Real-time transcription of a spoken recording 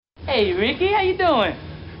Hey, Ricky, how you doing?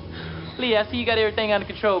 Lee, I see you got everything under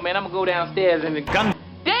control, man. I'm gonna go downstairs and...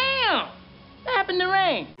 Damn! What happened to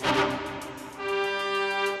Rain?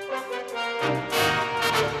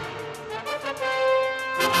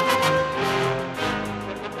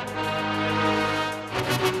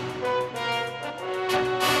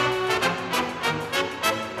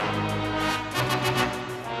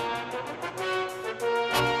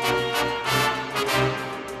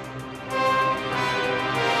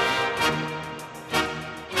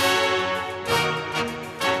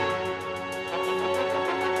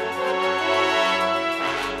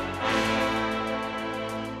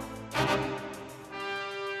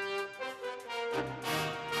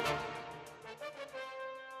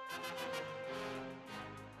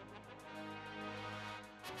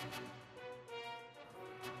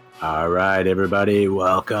 All right, everybody,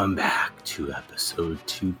 welcome back to episode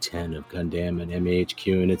 210 of Gundam and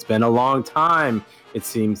MHQ. And it's been a long time, it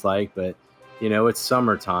seems like, but, you know, it's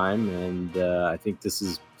summertime. And I think this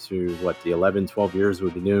is through, the 11, 12 years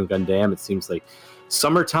we've been doing Gundam. It seems like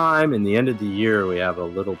summertime and the end of the year, we have a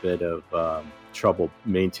little bit of trouble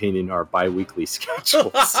maintaining our bi-weekly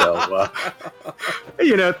schedule. So,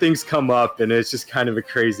 you know, things come up and it's just kind of a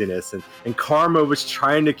craziness. And Karma was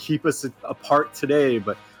trying to keep us apart today,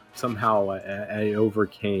 but somehow I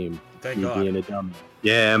overcame being a dummy.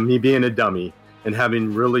 Yeah, me being a dummy and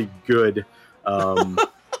having really good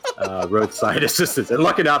roadside assistance and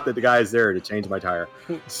lucking out that the guy is there to change my tire.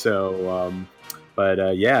 So,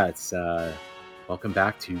 yeah, it's welcome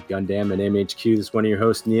back to Gundam and MHQ. This is one of your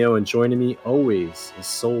hosts, Neo, and joining me always is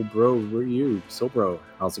Soul Bro. Where are you? Soul Bro,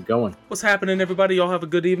 how's it going? What's happening, everybody? Y'all have a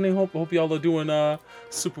good evening. Hope y'all are doing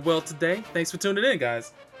super well today. Thanks for tuning in,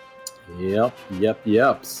 guys. Yep.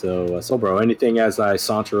 So bro, anything as I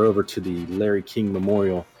saunter over to the Larry King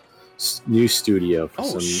Memorial News Studio for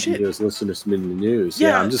some videos, listeners submitting the news.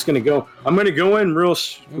 Yeah, I'm gonna go in real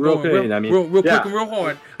quick. Real quick and real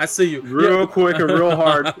hard. I see you. Real quick and real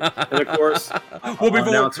hard. And of course, we'll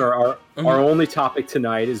announce our only topic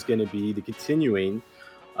tonight is going to be the continuance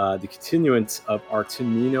of our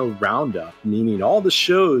Tomino Roundup, meaning all the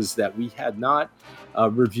shows that we had not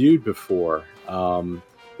reviewed before.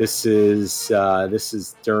 This is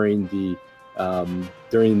during the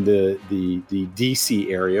DC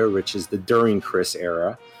area, which is the during Chris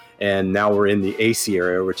era, and now we're in the AC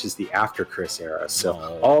area, which is the after Chris era. So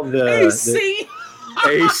all the AC,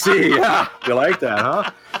 yeah, you like that, huh?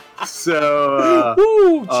 So,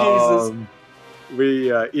 Jesus.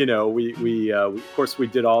 We of course we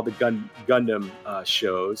did all the Gundam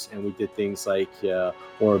shows, and we did things like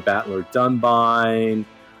War Battler Dunbine.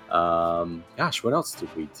 What else did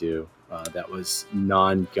we do? That was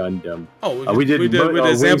non-Gundam. We did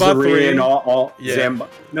Zambot 3 and all. Yeah.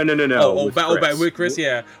 No. With Chris,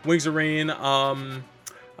 yeah. Wings Arene. All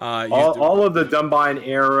of the Dunbine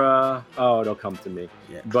era. Oh, it'll come to me.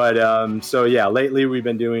 Yeah. But lately we've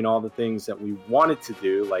been doing all the things that we wanted to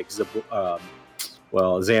do, like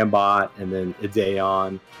Zambot and then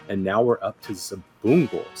Ideon, and now we're up to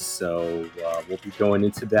Zabungle. So we'll be going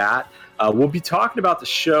into that. We'll be talking about the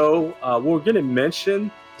show. We're going to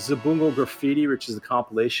mention Zabungle Graffiti, which is a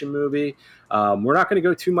compilation movie. We're not going to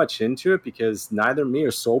go too much into it because neither me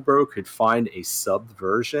or Soulbro could find a subbed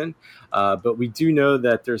version. But we do know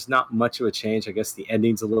that there's not much of a change. I guess the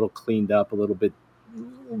ending's a little cleaned up, a little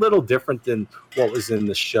different than what was in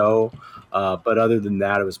the show. But other than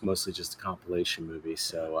that, it was mostly just a compilation movie.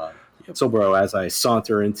 So, bro, as I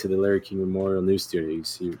saunter into the Larry King Memorial News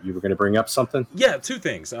Studios, you were going to bring up something? Yeah, two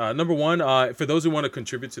things. Number one, for those who want to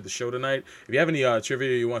contribute to the show tonight, if you have any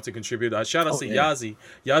trivia you want to contribute, shout out to Yazi.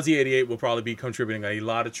 Yazi88 will probably be contributing a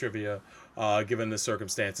lot of trivia given the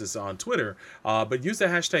circumstances on Twitter. But use the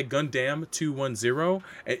hashtag Gundam210.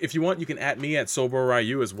 If you want, you can at me at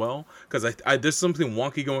SoberRyu as well, because there's something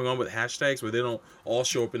wonky going on with hashtags where they don't all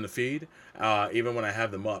show up in the feed, even when I have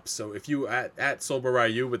them up. So if you at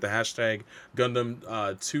SoberRyu with the hashtag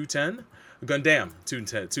Gundam210, Gundam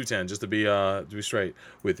 210, just to be straight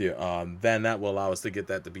with you, then that will allow us to get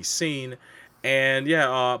that to be seen. And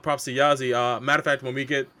props to Yazi. Matter of fact, when we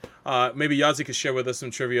get, maybe Yazi could share with us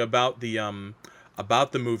some trivia about the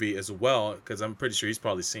movie as well, because I'm pretty sure he's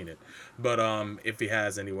probably seen it. But if he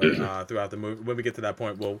has anyway, throughout the movie, when we get to that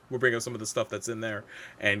point, we'll bring up some of the stuff that's in there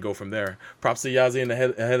and go from there. Props to Yazi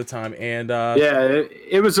ahead of time. And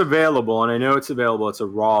it was available, and I know it's available. It's a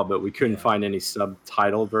raw, but we couldn't find any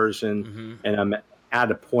subtitle version. Mm-hmm. And I'm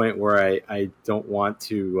at a point where I don't want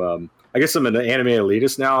to. I guess I'm an anime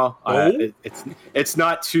elitist now. It's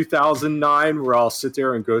not 2009 where I'll sit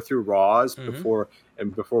there and go through raws before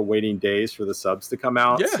waiting days for the subs to come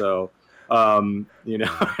out. Yeah. So You know,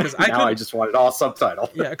 'Cause now I just want it all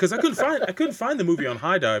subtitled. Yeah, because I couldn't find the movie on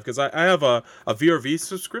High Dive because I have a VRV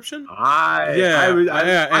subscription.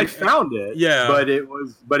 I found it. Yeah,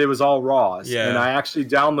 but it was all raws. Yeah, and I actually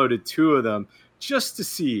downloaded 2 of them just to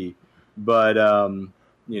see. But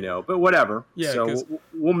you know, but whatever. Yeah, so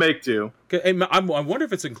we'll make do. I wonder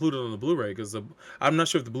if it's included on the Blu-ray because I'm not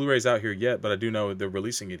sure if the Blu-ray's out here yet, but I do know they're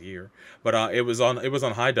releasing it here. But it was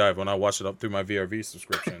on High Dive when I watched it up through my VRV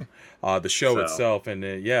subscription. The show itself, and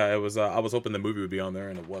it was. I was hoping the movie would be on there,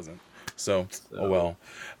 and it wasn't. So oh well.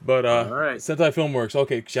 But all right. Sentai Filmworks.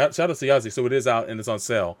 Okay, shout out to Yazi. So it is out and it's on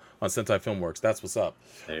sale on Sentai Filmworks. That's what's up.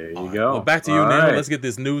 There you go. Well, back to you now. Right. Let's get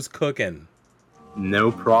this news cooking.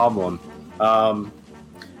 No problem.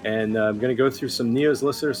 And I'm going to go through some Neo's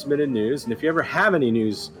listener submitted news. And if you ever have any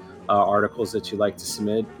news articles that you'd like to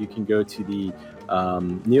submit, you can go to the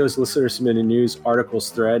Neo's listener submitted news articles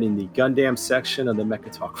thread in the Gundam section of the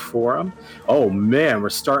Mecha Talk forum. Oh man, we're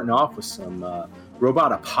starting off with some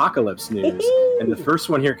robot apocalypse news. And the first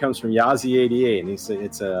one here comes from Yazi88, and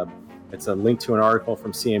it's a link to an article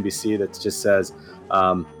from CNBC that just says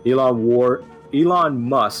Elon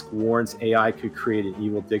Musk warns AI could create an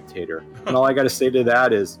evil dictator. And all I got to say to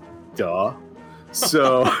that is, duh.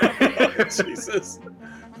 So, Jesus.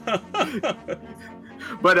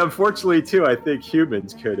 But unfortunately, too, I think human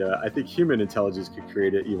intelligence could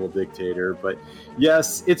create an evil dictator. But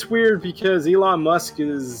yes, it's weird because Elon Musk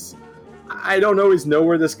I don't always know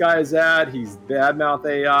where this guy is at. He's badmouth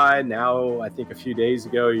AI. Now, I think a few days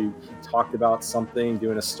ago, he talked about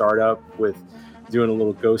doing a startup doing a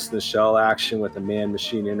little Ghost in the Shell action with a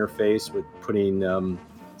man-machine interface with putting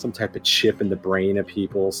some type of chip in the brain of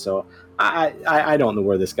people. So I don't know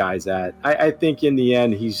where this guy's at. I think in the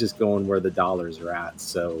end he's just going where the dollars are at.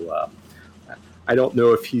 So I don't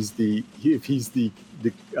know if he's the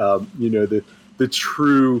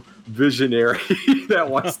true visionary that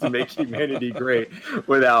wants to make humanity great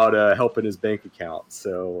without helping his bank account.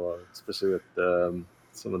 So especially with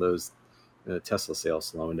some of those Tesla sales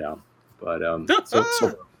slowing down. But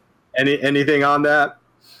so anything on that?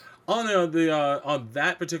 On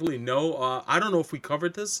that particularly, no. I don't know if we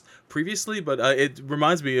covered this previously, but it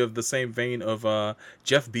reminds me of the same vein of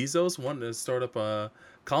Jeff Bezos wanting to start up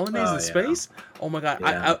colonies in space. Oh my God!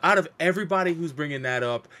 Yeah. Out of everybody who's bringing that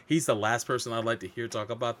up, he's the last person I'd like to hear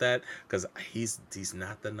talk about that because he's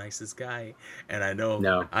not the nicest guy, and I know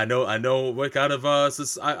what kind of I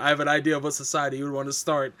have an idea of what society you would want to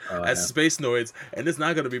start as space noids, and it's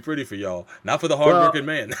not going to be pretty for y'all, not for the hardworking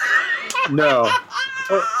man. No.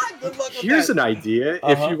 Here's an idea.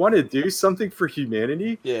 If you want to do something for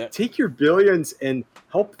humanity, take your billions and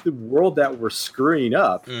help the world that we're screwing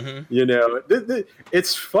up. Mm-hmm. You know,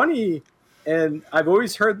 it's funny, and I've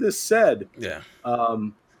always heard this said. Yeah.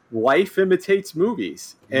 Life imitates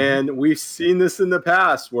movies, and we've seen this in the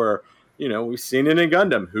past where we've seen it in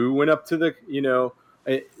Gundam. Who went up to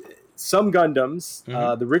some Gundams?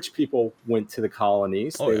 The rich people went to the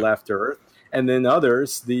colonies. They left Earth. And then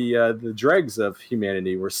others, the dregs of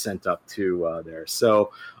humanity were sent up to there.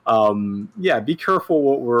 So, be careful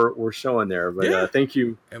what we're showing there. But thank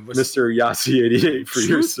you, Mr. Yasi88, for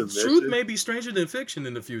your submission. Truth may be stranger than fiction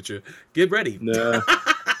in the future. Get ready. No.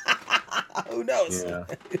 Who knows? Yeah.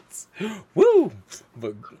 Woo!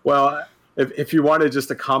 Well, if you wanted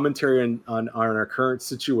just a commentary on our current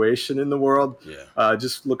situation in the world,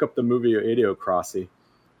 just look up the movie Idiocracy.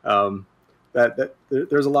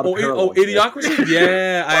 There's a lot of parallels. Idiocracy?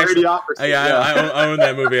 Yeah, Idiocracy. I own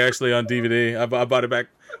that movie actually on DVD. I bought it back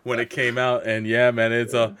when it came out, and man,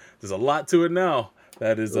 there's a lot to it now.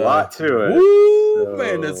 That is a lot to it. Woo,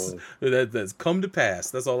 man, that's come to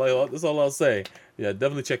pass. That's all I'll say. Yeah,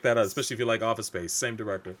 definitely check that out, especially if you like Office Space. Same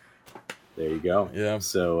director. There you go. Yeah.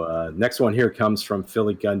 So next one here comes from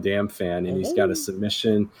Philly Gundam fan, and he's got a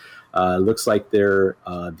submission. Looks like the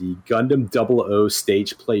Gundam 00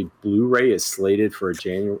 stage play Blu-ray is slated for a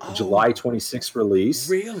July 26th release.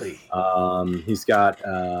 Really? He's got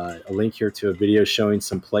a link here to a video showing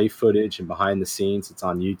some play footage and behind the scenes. It's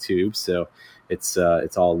on YouTube, so it's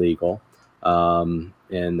all legal.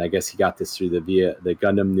 And I guess he got this through the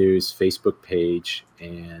Gundam News Facebook page.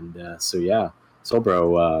 And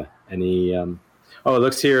Sobro, any... it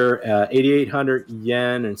looks here, 8,800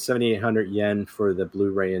 yen and 7,800 yen for the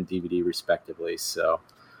Blu-ray and DVD, respectively. So,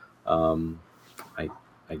 I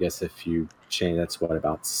guess if you change, that's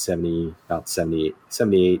about $78,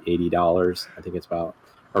 $80. I think it's about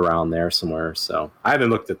around there somewhere. So I haven't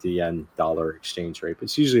looked at the yen-dollar exchange rate, but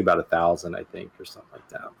it's usually about 1,000, I think, or something like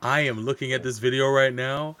that. I am looking at this video right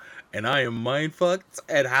now, and I am mind fucked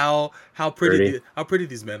at how pretty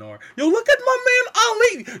these men are. Yo, look at my man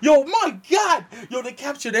Ali. Yo, my God. Yo, they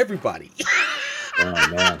captured everybody. Oh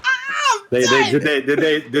man.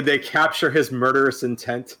 Did they capture his murderous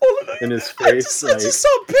intent in his face? I just saw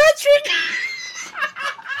Patrick.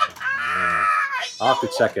 I'll have to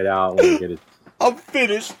check it out when we get it. I'm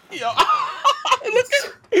finished. Yo. Look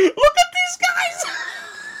at these guys.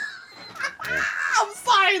 I'm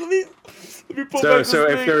sorry. Let me pull back So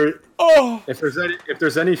this thing. if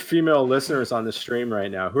there's any female listeners on the stream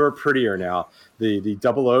right now who are prettier now, the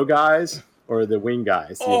 00 guys or the Wing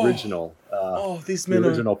guys, the original. These men the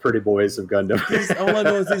original pretty boys of Gundam. All I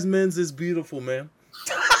know is these men's is beautiful, man.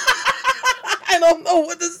 I don't know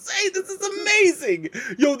what to say. This is amazing.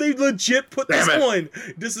 Yo, they legit put this on.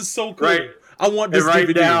 This is so cool. Right. I want this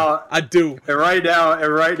DVD. Now, I do. And right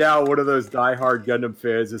now, one of those diehard Gundam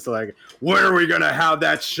fans is like, when are we going to have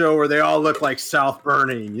that show where they all look like South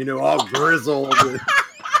Burning? You know, all grizzled.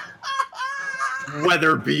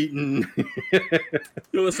 Weather beaten.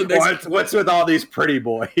 Yo, what's with all these pretty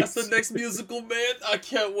boys? That's the next musical, man. I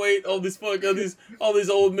can't wait. All these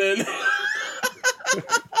old men.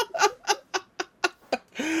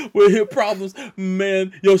 With hip problems,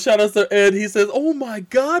 man. Yo, shout out to Ed. He says, "Oh my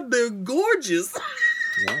God, they're gorgeous."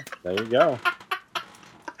 Yeah, there you go.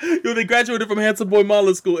 Yo, they graduated from Handsome Boy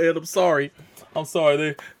Model School. Ed, I'm sorry. They're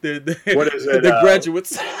what is it? They're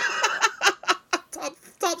graduates. Top.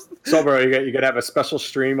 So, bro, you gotta have a special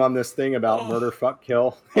stream on this thing about murder, fuck,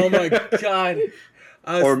 kill. Oh my God.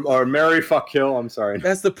 Or marry, fuck, kill. I'm sorry.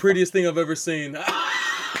 That's the prettiest thing I've ever seen.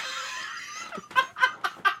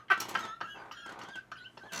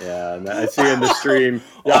 Yeah, and I see in the stream,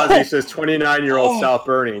 Yazzie says 29-year-old South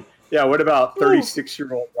Burning. Yeah, what about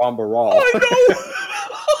 36-year-old Ron Baral? I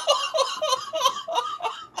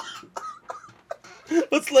know.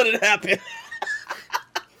 Let's let it happen.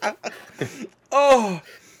 Oh,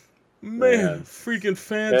 man, freaking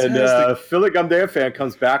fantastic. And Philly Gundam fan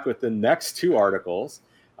comes back with the next two articles.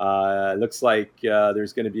 It looks like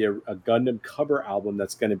there's going to be a Gundam cover album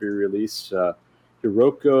that's going to be released.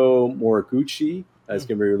 Hiroko Moriguchi is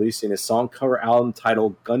going to be releasing a song cover album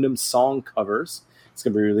titled Gundam Song Covers. It's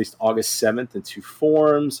going to be released August 7th in two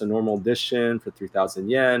forms: a normal edition for 3,000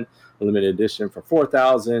 yen, a limited edition for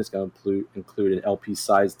 4,000. It's going to include an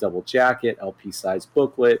LP-sized double jacket, LP-sized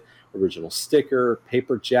booklet, original sticker,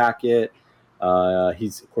 paper jacket.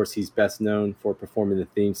 He's best known for performing the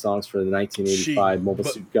theme songs for the 1985 Mobile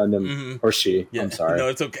Suit Gundam, or she. Yeah, I'm sorry. No,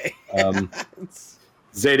 it's okay.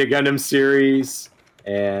 Zeta Gundam series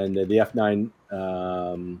and the F9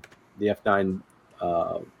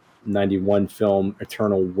 91 film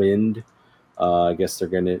Eternal Wind. I guess they're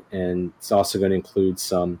going to, and it's also going to include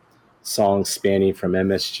some songs spanning from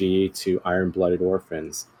MSG to Iron Blooded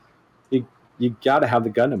Orphans. You got to have the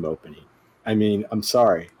Gundam opening. I mean, I'm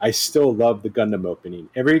sorry. I still love the Gundam opening.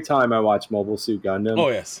 Every time I watch Mobile Suit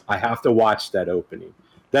Gundam, I have to watch that opening.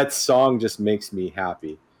 That song just makes me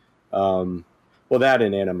happy. Well, that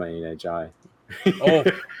and Anime Nejai. I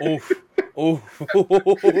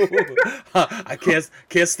can't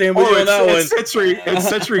stand with you on that one. It's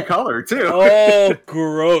Century Color too. Oh,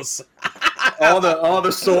 gross. all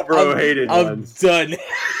the Soul Bro hated ones. I'm done.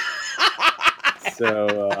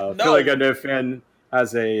 So, Philly Gundam fan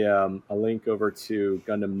has a link over to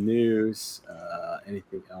Gundam News.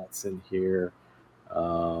 Anything else in here?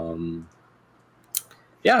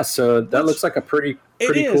 Yeah, so that looks like a pretty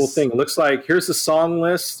cool thing. It looks like here's the song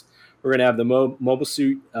list. We're gonna have the Mobile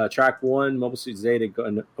Suit track 1, Mobile Suit Zeta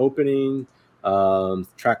Gundam opening.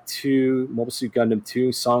 Track 2, Mobile Suit Gundam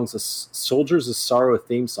 2, songs of Soldiers of Sorrow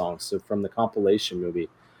theme songs. So from the compilation movie.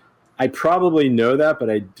 I probably know that, but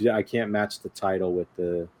I can't match the title with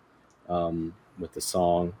the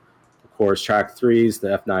song. Of course, track 3 is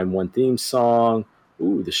the F91 theme song.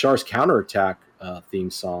 Ooh, the Char's Counterattack theme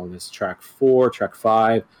song is track 4. Track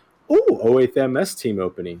 5. Ooh, 08th MS team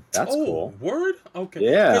opening. That's cool. Word? Okay.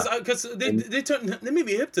 Yeah. Because they made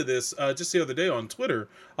me hip to this just the other day on Twitter.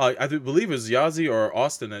 I believe it was Yazzie or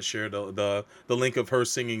Austin that shared the link of her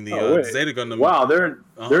singing the Zeta Gundam. Wow,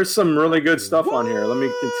 there's some really good stuff on here. Let me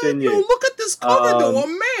continue. Yo, look at this cover though.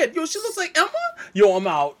 I'm mad. Yo, she looks like Emma. Yo, I'm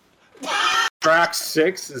out. Track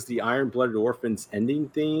 6 is the Iron Blooded Orphans ending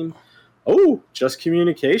theme. Oh, Just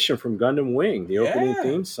Communication from Gundam Wing, the opening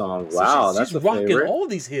theme song. Wow, that's a favorite. She's rocking all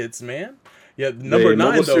these hits, man. Yeah, number 9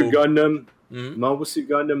 Mobile though. Suit Gundam. Mhm. Mobile Suit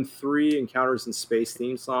Gundam 3 Encounters in Space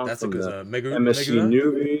theme song That's a from good the Mega MSG Megura?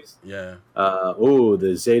 movies. Yeah.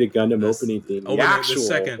 The Zeta Gundam That's opening theme, the opening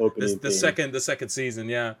actual opening the theme. second season,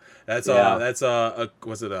 yeah. That's Yeah.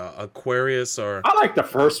 was it Aquarius or I like the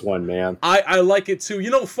first one, man. I like it too.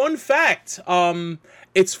 Fun fact,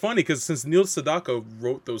 it's funny because since Neil Sedaka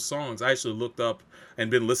wrote those songs, I actually looked up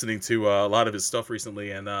and been listening to a lot of his stuff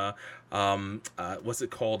recently, and what's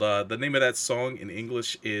it called? The name of that song in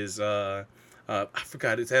English is I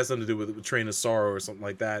forgot. It has something to do with Train of Sorrow or something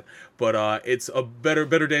like that. But it's a better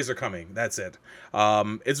days are coming. That's it.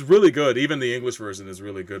 It's really good. Even the English version is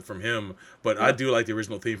really good from him. But I do like the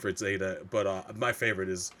original theme for Zeta. But my favorite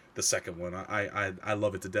is the second one. I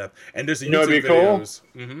love it to death. And there's a You know YouTube what'd be cool? videos.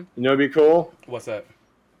 Mm-hmm. You know, it'd be cool What's that?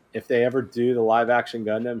 if they ever do the live action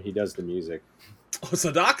Gundam. He does the music. Oh,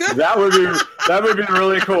 Sadaka? That would be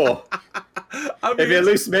really cool. I mean, If at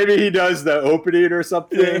least maybe he does the opening or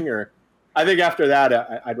something. Yeah. Or I think after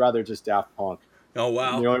that, I'd rather just Daft Punk. oh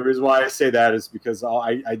wow. The only reason why I say that is because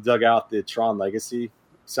I dug out the Tron Legacy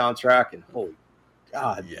soundtrack, and holy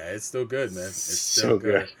God, Yeah, it's still good, man. It's So still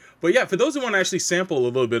good. good. But yeah, for those who want to actually sample a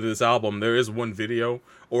little bit of this album, there is one video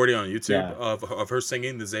already on YouTube Yeah. of her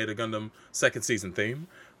singing the Zeta Gundam second season theme,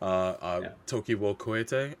 Toki wo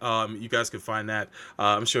Koete. You guys can find that.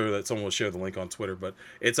 I'm sure that someone will share the link on Twitter, but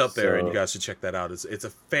it's up there, and you guys should check that out. It's a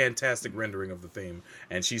fantastic rendering of the theme,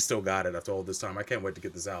 and she still got it after all this time. I can't wait to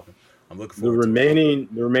get this album. I'm looking The forward to it.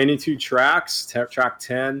 remaining two tracks, track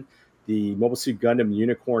 10, the Mobile Suit Gundam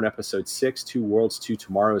Unicorn Episode 6, Two Worlds, Two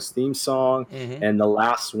Tomorrows theme song, Mhm. and the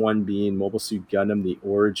last one being Mobile Suit Gundam The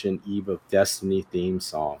Origin Eve of Destiny theme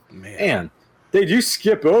song. Man. And they do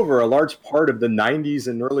skip over a large part of the 90s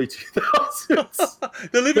and early 2000s.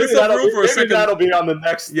 They're leaving some room for a second. That'll be on the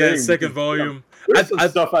next thing. second because, volume. there's some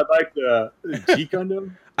stuff I'd like the G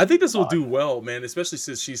Gundam. I think this will do well, man, especially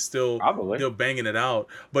since she's still Probably. banging it out.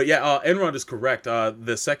 But yeah, Enron is correct.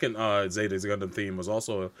 The second Zeta Gundam theme was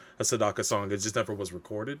also a Sadaka song. It just never was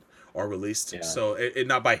recorded or released. Yeah. So it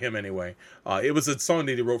not by him anyway. It was a song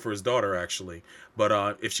that he wrote for his daughter actually.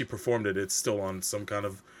 But if she performed it, it's still on some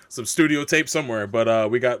studio tape somewhere. But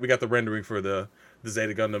we got the rendering for the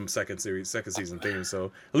Zeta Gundam second season theme.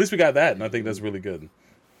 So at least we got that, and I think that's really good.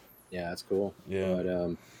 Yeah, that's cool. Yeah.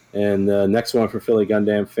 But, and the next one for Philly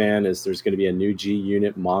Gundam fan is there's going to be a new G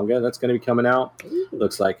Unit manga that's going to be coming out.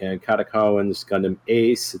 Looks like in Katakawa's Gundam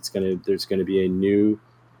Ace. There's going to be a new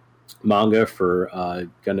manga for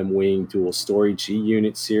Gundam Wing Dual Story G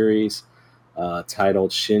Unit series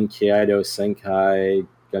titled Shin Kaido Senkai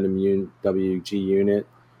Gundam WG Unit.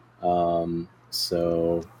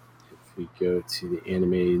 So if we go to the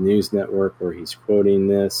Animated News Network where he's quoting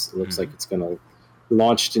this, it looks like it's going to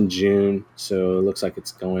launched in June, so it looks like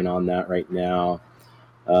it's going on that right now.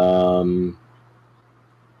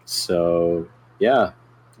 So yeah,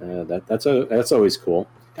 that's always cool.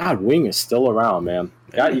 God, Wing is still around, man.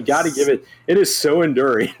 You got to give it. It is so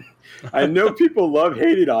enduring. I know people love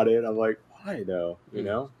hating on it. I'm like, why though? You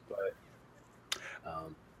know, but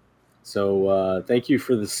so thank you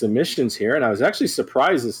for the submissions here. And I was actually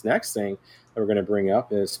surprised this next thing that we're going to bring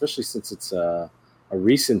up, especially since it's a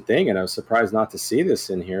recent thing, and I was surprised not to see this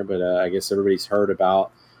in here, but I guess everybody's heard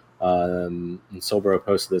about, and Solbro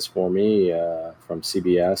posted this for me from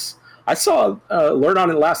CBS. I saw an alert on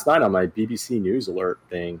it last night on my BBC News alert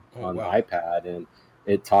thing on the iPad, and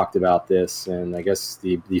it talked about this, and I guess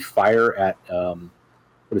the fire at, what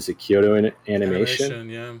is it, Kyoto Animation?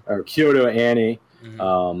 Yeah. Or Kyoto Annie,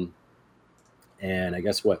 Mhm. and I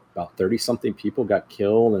guess about 30-something people got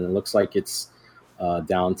killed, and it looks like it's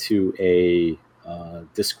down to a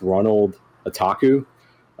disgruntled otaku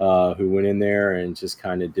who went in there and just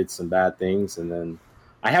kind of did some bad things. And then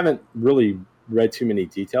I haven't really read too many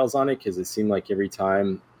details on it because it seemed like every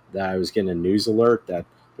time that I was getting a news alert that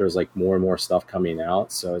there was like more and more stuff coming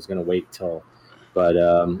out. So I was going to wait till, but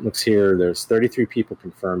looks here, there's 33 people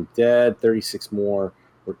confirmed dead, 36 more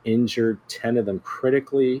were injured, 10 of them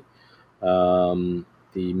critically. The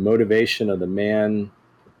motivation of the man,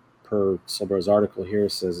 per Silber's article here,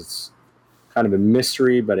 says it's kind of a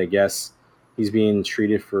mystery, but I guess he's being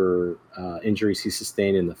treated for injuries he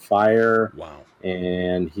sustained in the fire. Wow.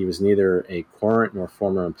 And he was neither a current nor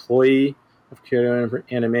former employee of Kyoto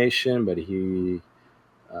Animation, but he,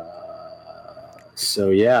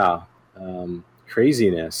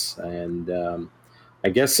 craziness. And I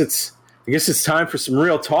guess it's time for some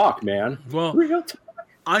real talk, man. Well, Real talk.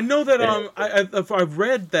 I know that I've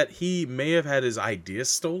read that he may have had his ideas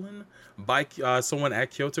stolen by someone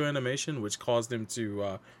at Kyoto Animation, which caused him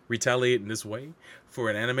to retaliate in this way for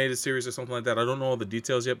an animated series or something like that. I don't know all the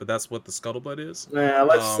details yet, but that's what the scuttlebutt is. Yeah,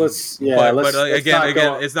 let's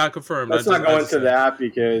again, it's not confirmed. Let's not go into that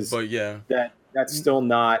because but yeah, that's still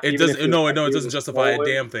not. It doesn't. No, it doesn't justify a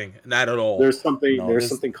damn thing. Not at all. There's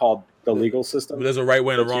something called the legal system. There's a right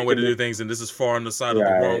way and a wrong way to do things, and this is far on the side of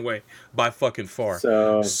the wrong way by fucking far.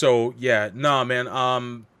 So yeah, nah, man.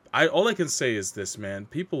 All I can say is this, man.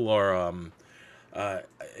 People are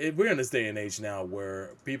we're in this day and age now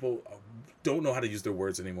where people don't know how to use their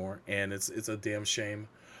words anymore, and it's a damn shame.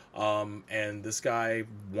 And this guy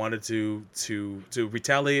wanted to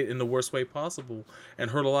retaliate in the worst way possible and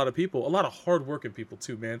hurt a lot of people, a lot of hardworking people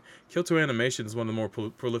too, man. Kyoto Animation is one of the more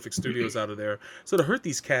prolific studios out of there. So to hurt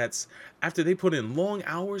these cats after they put in long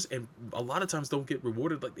hours and a lot of times don't get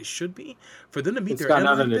rewarded like they should be, for them to meet it's their got end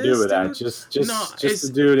nothing like to do with that. Just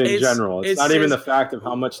the dude in general. It's not even the fact of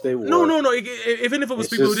how much they work. No. Even if it was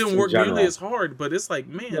people who didn't work nearly as hard, but it's like,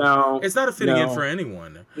 man, it's not a fitting end for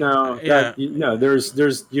anyone.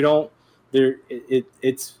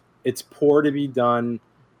 It's poor to be done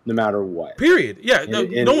no matter what. Period. Yeah, no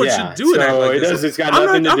one should do it. So it's got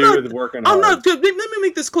nothing to do with working hard. Let me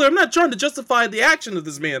make this clear. I'm not trying to justify the action of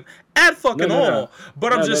this man at fucking all.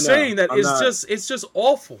 But I'm just saying that it's just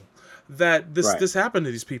awful that this happened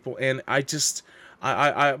to these people, and I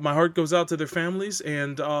my heart goes out to their families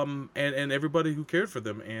and everybody who cared for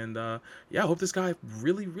them, and I hope this guy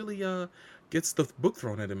really gets the book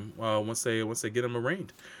thrown at him once they get him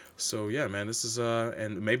arraigned. So yeah, man, this is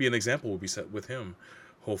and maybe an example will be set with him,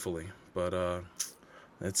 hopefully. But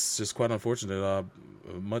it's just quite unfortunate.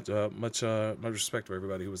 Much respect to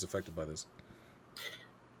everybody who was affected by this.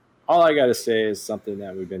 All I gotta say is something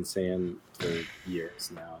that we've been saying for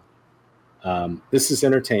years now. This is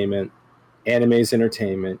entertainment. Anime is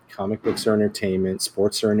entertainment. Comic books are entertainment.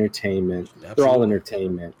 Sports are entertainment. Absolutely. They're all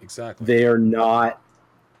entertainment. Exactly. They are not.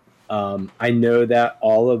 I know that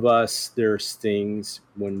all of us, there's things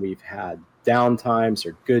when we've had down times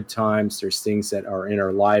or good times, there's things that are in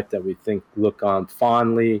our life that we look on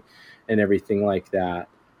fondly and everything like that.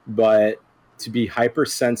 But to be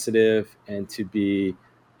hypersensitive and to be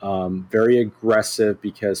very aggressive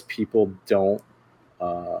because people don't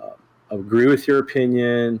agree with your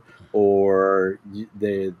opinion, or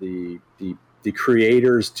the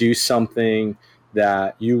creators do something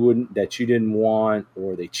that you didn't want,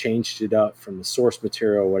 or they changed it up from the source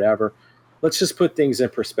material or whatever. Let's just put things in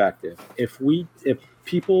perspective. If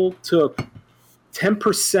people took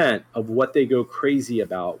 10% of what they go crazy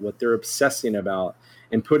about, what they're obsessing about,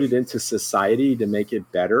 and put it into society to make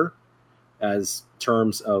it better as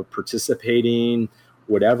terms of participating,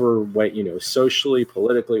 whatever way, socially,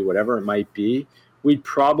 politically, whatever it might be, we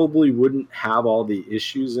probably wouldn't have all the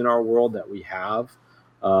issues in our world that we have.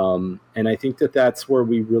 And I think that's where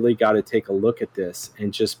we really got to take a look at this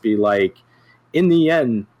and just be like, in the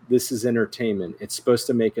end, this is entertainment. It's supposed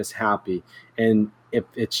to make us happy. And if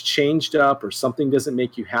it's changed up or something doesn't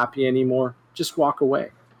make you happy anymore, just walk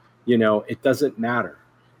away. It doesn't matter.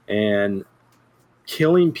 And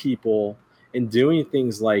killing people and doing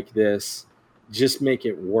things like this just make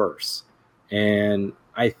it worse. And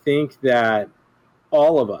I think that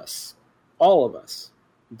all of us,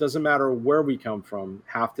 it doesn't matter where we come from,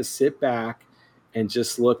 have to sit back and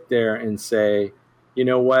just look there and say, you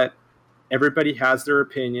know what? Everybody has their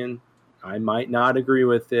opinion. I might not agree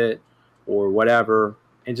with it or whatever,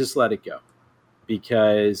 and just let it go.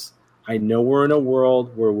 Because I know we're in a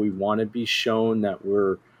world where we want to be shown that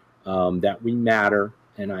that we matter.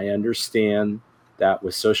 And I understand that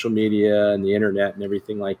with social media and the internet and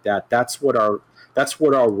everything like that, that's what our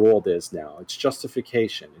world is now. It's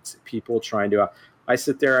justification. It's people trying to. I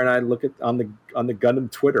sit there and I look at on the Gundam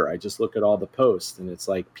Twitter. I just look at all the posts, and it's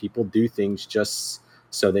like people do things just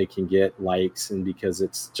so they can get likes, and because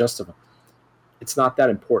it's justified. It's not that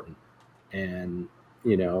important, and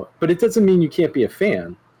but it doesn't mean you can't be a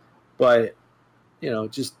fan. But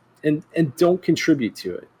just and don't contribute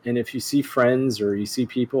to it. And if you see friends or you see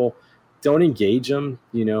people, don't engage them,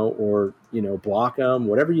 or block them,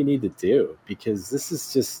 whatever you need to do, because this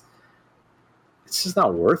is it's just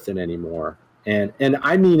not worth it anymore. And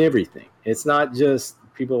I mean everything. It's not just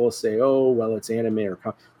people will say, oh, well, it's anime or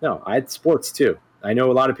no. I had sports too. I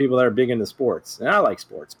know a lot of people that are big into sports, and I like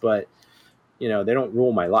sports, but they don't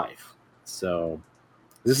rule my life. So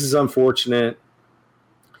this is unfortunate.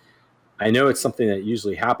 I know it's something that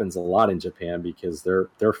usually happens a lot in Japan because their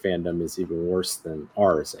fandom is even worse than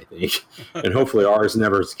ours, I think. And hopefully ours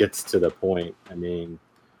never gets to the point. I mean,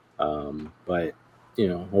 but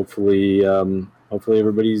hopefully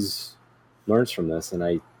everybody's learns from this. And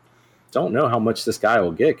I don't know how much this guy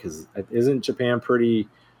will get, because isn't Japan pretty?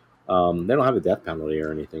 They don't have a death penalty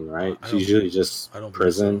or anything, right? It's usually just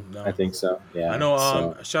prison. So, no. I think so. Yeah. I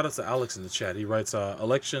know. Shout out to Alex in the chat. He writes,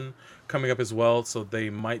 election coming up as well, so they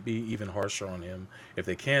might be even harsher on him if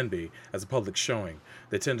they can be as a public showing.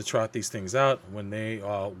 They tend to trot these things out when they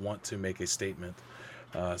want to make a statement.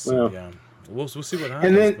 Yeah, we'll see what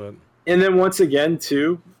happens. And then once again,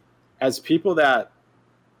 too, as people that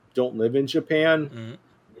don't live in Japan, mm-hmm.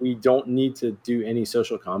 we don't need to do any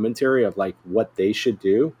social commentary of like what they should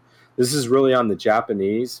do. This is really on the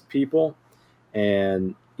Japanese people,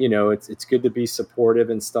 and it's good to be supportive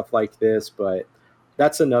and stuff like this. But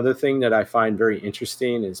that's another thing that I find very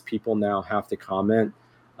interesting is people now have to comment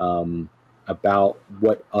about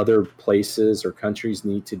what other places or countries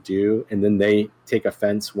need to do, and then they take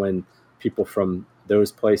offense when people from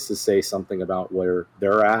those places say something about where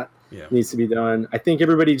they're at needs to be done. I think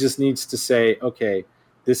everybody just needs to say, okay,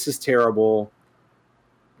 this is terrible.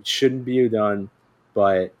 It shouldn't be done.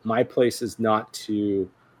 But my place is not to,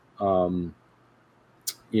 talk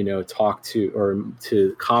to or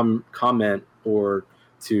to comment or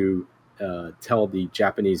to tell the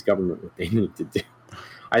Japanese government what they need to do.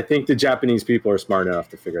 I think the Japanese people are smart enough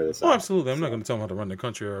to figure this out. Absolutely. I'm not going to tell them how to run their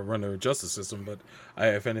country or run their justice system, but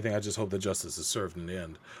if anything, I just hope that justice is served in the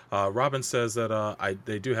end. Robin says that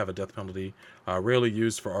they do have a death penalty, rarely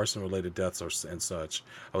used for arson-related deaths and such.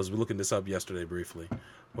 I was looking this up yesterday briefly.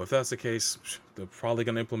 Well, if that's the case, they're probably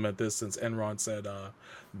going to implement this, since Enron said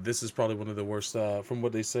this is probably one of the worst, from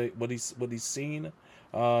what they say, what he's seen.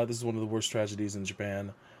 This is one of the worst tragedies in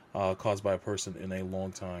Japan caused by a person in a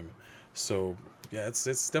long time. So, yeah,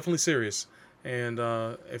 it's definitely serious. And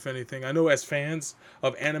if anything, I know as fans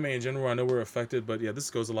of anime in general, I know we're affected, but yeah, this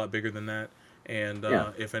goes a lot bigger than that. And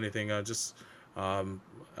if anything,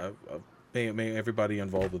 may everybody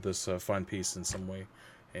involved with this find peace in some way.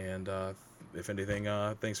 And if anything,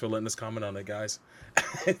 thanks for letting us comment on it, guys.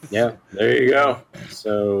 Yeah, there you go.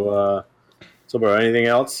 So bro, anything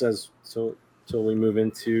else till we move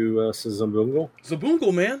into Zabungle?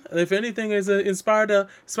 Zabungle, man. If anything, is inspired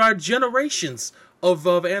generations of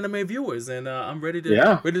anime viewers, and I'm ready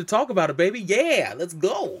to talk about it, baby. Yeah, let's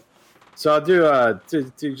go. So I'll do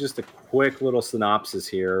just a quick little synopsis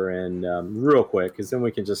here, and real quick, because then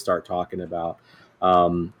we can just start talking about.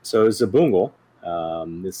 So Zabungle.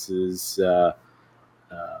 This is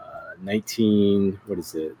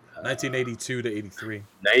 1982 to 83.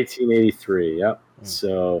 1983. Yep.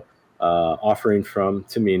 So offering from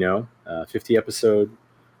Tomino, 50 episode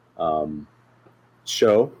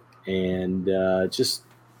show, and just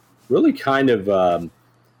really kind of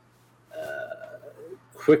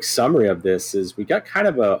quick summary of this is we got kind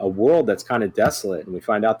of a world that's kind of desolate, and we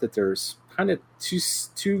find out that there's kind of two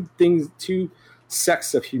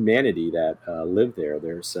sects of humanity that live there.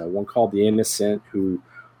 There's one called the Innocent, who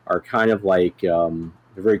are kind of like they're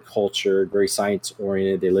very cultured, very science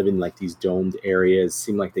oriented. They live in like these domed areas,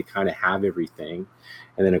 seem like they kind of have everything.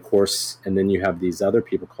 And then you have these other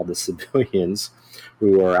people called the Civilians,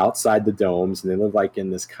 who are outside the domes, and they live like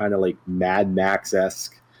in this kind of like Mad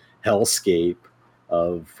Max-esque hellscape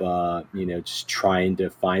of just trying to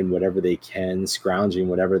find whatever they can, scrounging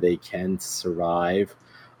whatever they can to survive.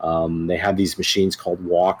 They have these machines called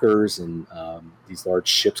walkers, and these large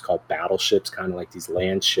ships called battleships, kind of like these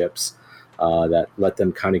land ships that let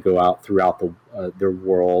them kind of go out throughout their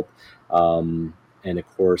world. And of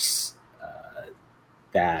course,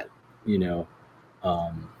 they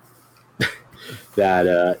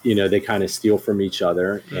kind of steal from each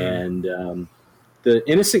other. And the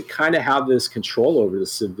Innocent kind of have this control over the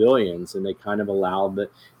civilians, and they kind of allow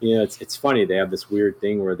it's funny. They have this weird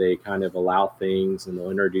thing where they kind of allow things and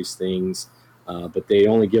they'll introduce things, but they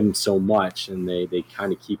only give them so much, and they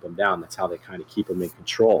kind of keep them down. That's how they kind of keep them in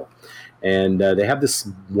control. And they have this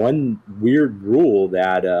one weird rule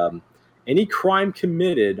that any crime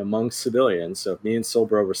committed among civilians, so if me and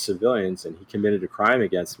Silbro were civilians and he committed a crime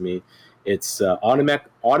against me, it's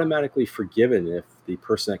automatically forgiven if the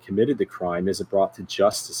person that committed the crime isn't brought to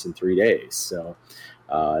justice in 3 days. So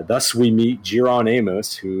thus we meet Jiron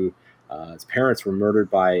Amos, who his parents were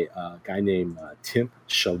murdered by a guy named Tim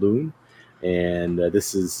Shalhoub. And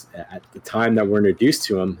this is at the time that we're introduced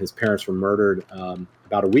to him, his parents were murdered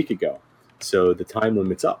about a week ago. So the time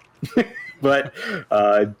limit's up. But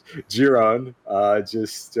Jiron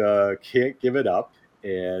just can't give it up.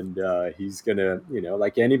 And he's going to,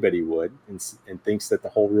 like anybody would, and thinks that the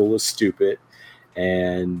whole rule is stupid.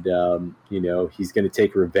 And, he's going to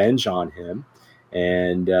take revenge on him.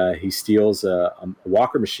 And he steals a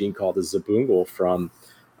walker machine called the Zabungle from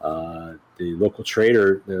the local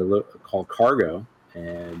trader called Cargo,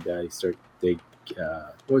 and what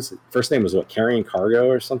was it? First name was what, Carrying Cargo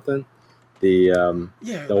or something? The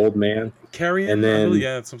old man. Carrying, and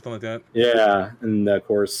then something like that. Yeah, and of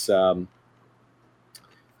course,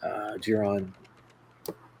 Jiron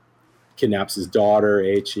kidnaps his daughter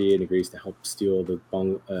Eiichi and agrees to help steal the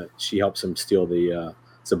she helps him steal the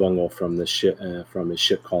Zabungo from the ship from his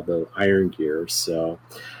ship called the Iron Gear. So,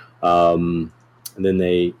 and then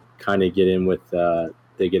they kind of get in with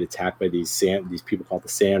they get attacked by these people called the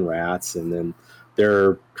Sand Rats, and then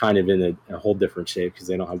they're kind of in a whole different shape because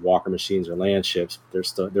they don't have walker machines or land ships.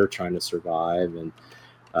 But they're trying to survive, and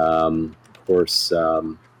of course,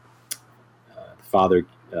 father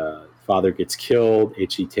gets killed.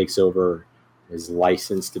 Eiichi takes over his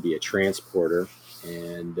license to be a transporter,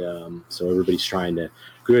 and so everybody's trying to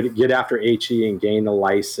get after Eiichi and gain the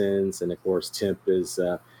license. And of course, Timp is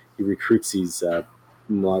he recruits these a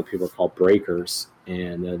lot of people are called breakers,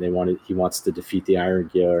 and he wants to defeat the Iron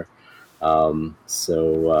Gear.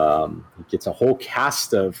 So he gets a whole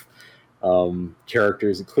cast of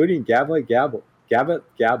characters, including Gablet,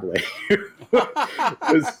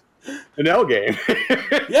 was an L game.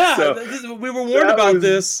 Yeah, so we were warned about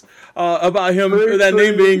this, about him, that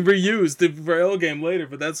name being reused for L game later,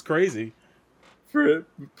 but that's crazy.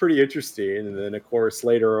 Pretty interesting. And then, of course,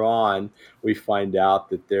 later on, we find out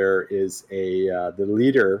that there is the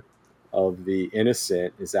leader of the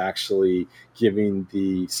Innocent is actually giving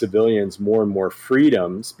the civilians more and more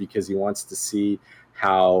freedoms because he wants to see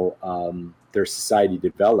how their society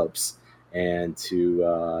develops and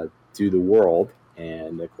to do the world.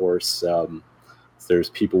 And of course, there's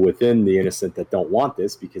people within the Innocent that don't want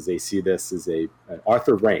this because they see this as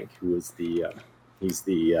Arthur Rank, who is he's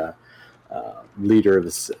the leader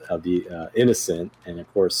of the Innocent, and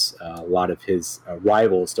of course, a lot of his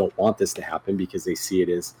rivals don't want this to happen because they see it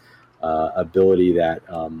as ability that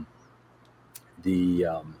the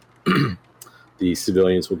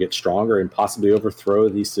civilians will get stronger and possibly overthrow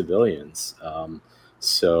these civilians.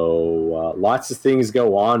 So lots of things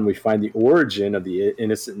go on. We find the origin of the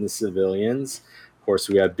Innocent and the civilians. Of course,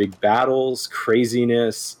 we have big battles,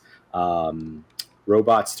 craziness,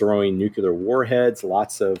 robots throwing nuclear warheads,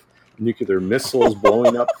 lots of nuclear missiles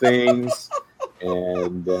blowing up things,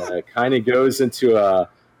 and kind of goes into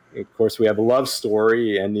of course, we have a love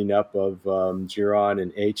story ending up of Jiron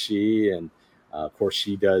and Eiichi, and of course,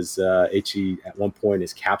 Eiichi at one point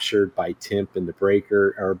is captured by Timp and the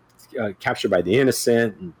Breaker, or captured by the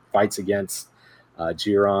Innocent, and fights against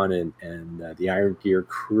Jiron and the Iron Gear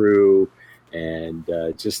crew, and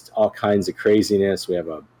just all kinds of craziness. We have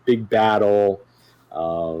a big battle.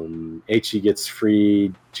 Eiichi gets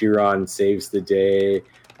freed. Jiron saves the day.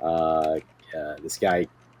 This guy,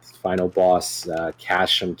 final boss,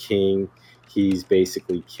 Kasham King, he's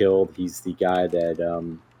basically killed. He's the guy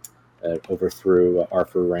that overthrew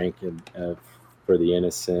Arthur Rank for the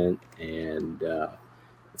Innocent, and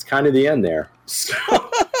it's kind of the end there. So,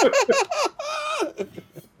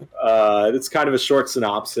 it's kind of a short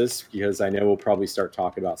synopsis because I know we'll probably start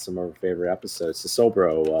talking about some of our favorite episodes. So,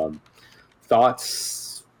 Sobro,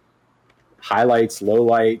 thoughts, highlights,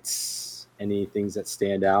 lowlights, any things that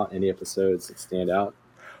stand out, any episodes that stand out?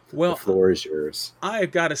 Well, the floor is yours.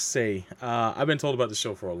 I've got to say, I've been told about the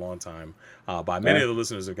show for a long time by many of the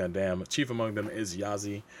listeners of Gundam. Chief among them is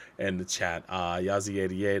Yazi in the chat.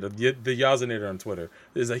 Yazi88, the Yazinator on Twitter,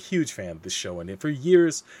 is a huge fan of this show. And for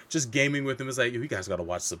years, just gaming with him, is like, you guys got to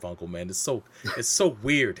watch Zabungo, man. It's so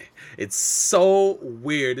weird. It's so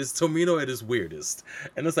weird. It's Tomino at his weirdest.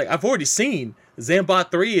 And it's like, I've already seen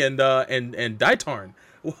Zambot 3 and Daitarn.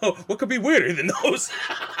 Well, what could be weirder than those?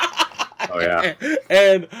 Oh, yeah.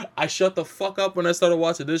 And I shut the fuck up when I started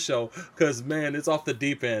watching this show because, man, it's off the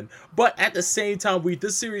deep end. But at the same time,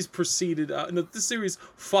 this series this series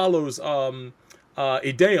follows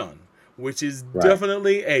Ideon, which is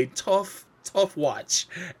definitely a tough watch.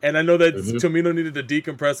 And I know that Tomino needed to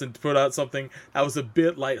decompress and put out something that was a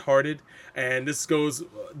bit lighthearted. And this goes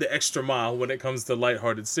the extra mile when it comes to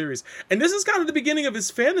lighthearted series. And this is kind of the beginning of his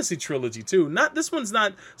fantasy trilogy too. This one's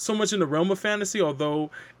not so much in the realm of fantasy, although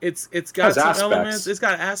it's got some elements. It's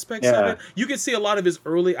got aspects of it. You can see a lot of his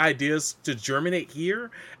early ideas to germinate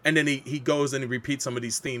here, and then he goes and he repeats some of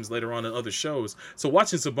these themes later on in other shows. So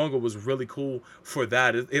watching Zabungo was really cool for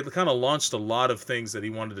that. It kind of launched a lot of things that he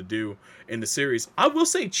wanted to do in the series. I will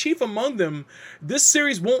say, chief among them, this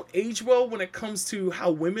series won't age well when it comes to how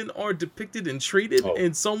women are depicted and treated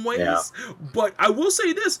in some ways. Yeah. But I will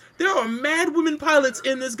say this, there are mad women pilots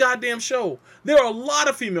in this goddamn show. There are a lot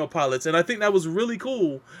of female pilots, and I think that was really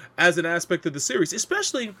cool as an aspect of the series,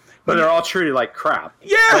 especially. But they're all treated like crap.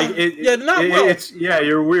 Yeah, like not well. It's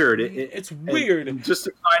you're weird. It's weird. And just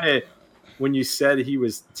to kind of, when you said he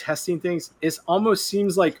was testing things, it almost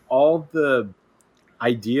seems like all the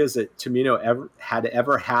ideas that Tomino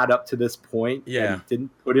ever had up to this point, that he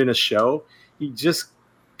didn't put in a show, he just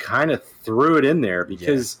kind of threw it in there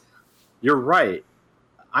because you're right.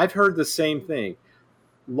 I've heard the same thing.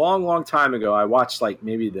 Long time ago, I watched like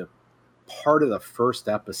maybe the part of the first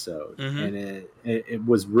episode, and it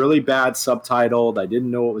was really bad subtitled. I didn't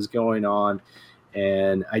know what was going on,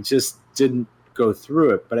 and I just didn't go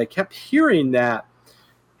through it. But I kept hearing that,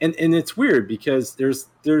 and it's weird because there's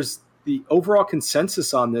the overall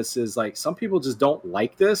consensus on this is like some people just don't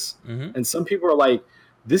like this, and some people are like,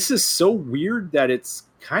 this is so weird that it's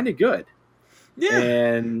kind of good. Yeah,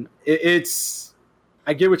 and it's.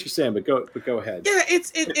 I get what you're saying, but go ahead. Yeah,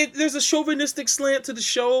 there's a chauvinistic slant to the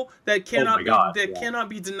show that cannot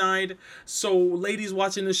be denied. So, ladies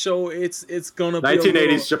watching the show, it's gonna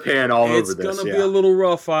 1980s Japan all over this. It's gonna be a little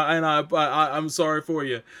rough, and I'm sorry for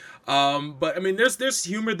you. But I mean, there's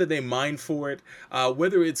humor that they mine for it.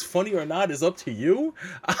 Whether it's funny or not is up to you.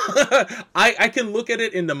 I can look at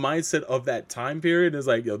it in the mindset of that time period. It's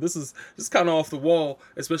like, yo, this is kind of off the wall,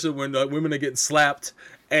 especially when women are getting slapped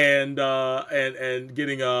and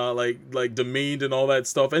getting like demeaned and all that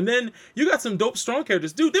stuff. And then you got some dope, strong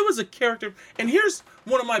characters, dude. There was a character, and here's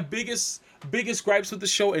one of my biggest gripes with the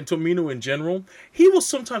show and Tomino in general. He will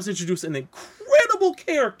sometimes introduce an incredible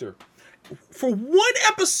character for one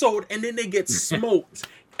episode, and then they get smoked.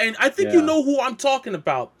 And I think you know who I'm talking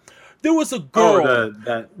about. There was a girl in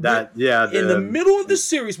the middle of the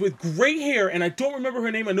series with gray hair, and I don't remember her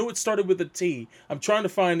name. I know it started with a T. I'm trying to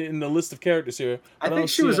find it in the list of characters here. I think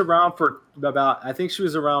she was around for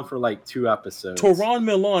like 2 episodes. Toran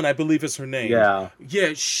Milan, I believe is her name. Yeah.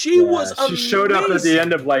 Yeah, she was amazing. She showed up at the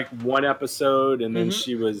end of like one episode, and then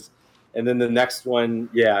she was, and then the next one,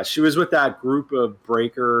 she was with that group of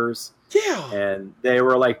breakers. Yeah. And they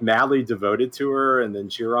were like madly devoted to her, and then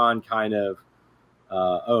Jiran kind of,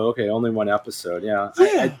 only one episode. Yeah.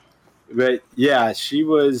 Yeah. But yeah, she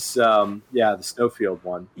was, the Snowfield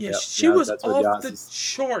one. Yeah, she was off the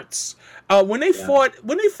charts. When they fought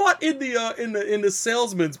in the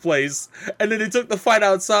salesman's place, and then they took the fight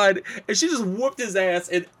outside, and she just whooped his ass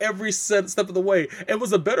in every step of the way, and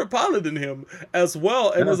was a better pilot than him as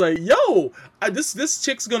well. And it was like, yo, this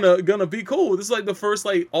chick's gonna be cool. This is like the first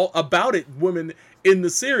like all about it woman in the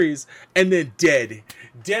series, and then dead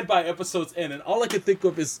by episode's end. And all I could think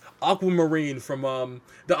of is Aquamarine from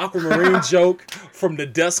the Aquamarine joke from the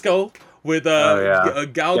Desco with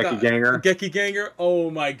Geki Ganger.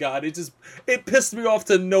 Oh my god, it pissed me off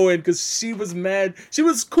to no end because she was mad. She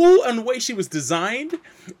was cool in the way she was designed,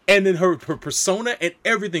 and then her persona and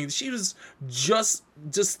everything. She was just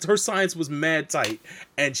her science was mad tight,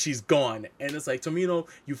 and she's gone. And it's like, Tomino,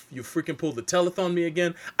 you freaking pulled the telethon on me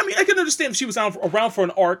again. I mean, I can understand if she was around for an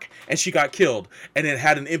arc and she got killed and it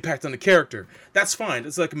had an impact on the character. That's fine.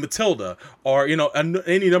 It's like Matilda or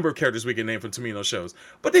any number of characters we can name from Tomino shows.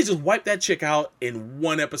 But they just wiped that chick out in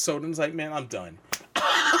one episode, and it's like, man, I'm done.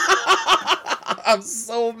 I'm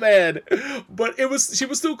so mad, but she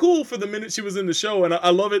was still cool for the minute she was in the show, and I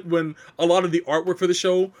love it when a lot of the artwork for the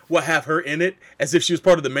show will have her in it as if she was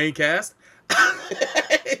part of the main cast.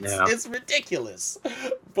 It's ridiculous,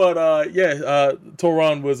 but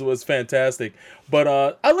Toran was fantastic. But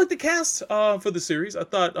I like the cast for the series. I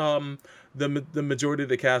thought the majority of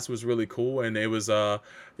the cast was really cool, and it was the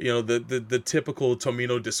typical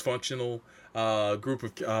Tomino dysfunctional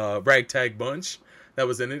group of ragtag bunch that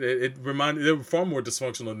was in it. They were far more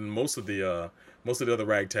dysfunctional than most of the other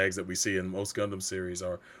ragtags that we see in most Gundam series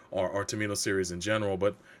or Tomino series in general.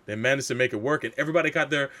 But they managed to make it work, and everybody got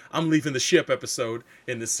their "I'm leaving the ship" episode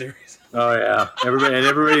in this series. Oh yeah,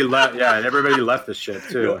 everybody left. Yeah, and everybody left the ship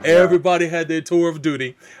too. Everybody had their tour of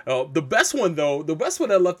duty. The best one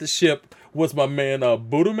that left the ship was my man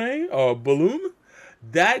Budume or Balloon.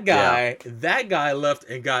 That guy left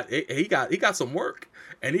and got some work.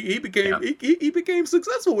 And he became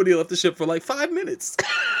successful when he left the ship for like 5 minutes.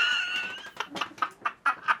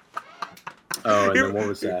 And then what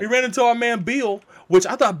was that? He ran into our man Beal, which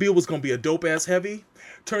I thought Beal was going to be a dope-ass heavy.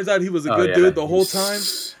 Turns out he was a good dude the whole time.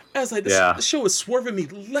 I was like, this show is swerving me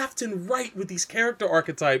left and right with these character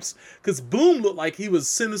archetypes. Because Bloom looked like he was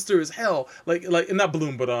sinister as hell. Like not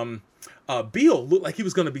Bloom, but Beale looked like he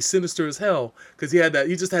was gonna be sinister as hell because he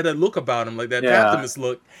just had that look about him, like that Optimus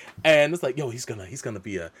look, and it's like, yo, he's gonna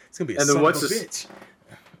be a son of a bitch.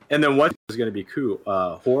 And then what was gonna be cool,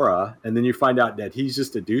 Hora, and then you find out that he's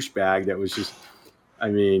just a douchebag that was just, I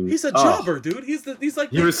mean, he's a jobber, dude. He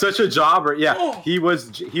was such a jobber. Yeah, he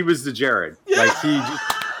was the Jared. Yeah. Like he just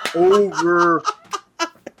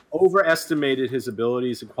overestimated his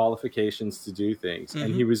abilities and qualifications to do things,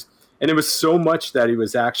 and it was so much that he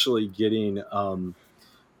was actually getting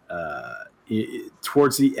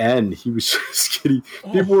towards the end. He was just getting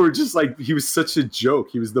people were just like, he was such a joke.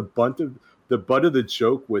 He was the butt of the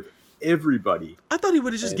joke with everybody. I thought he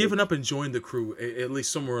would have just given up and joined the crew at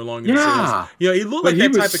least somewhere along in the series. You know, he looked like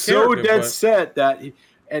that type of character. He was so dead set that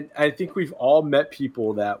and I think we've all met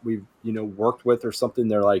people that we've, you know, worked with or something.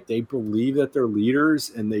 They're like, they believe that they're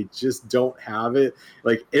leaders and they just don't have it.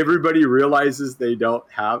 Like everybody realizes they don't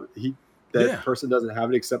have person doesn't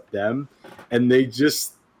have it except them. And they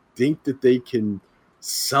just think that they can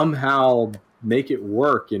somehow make it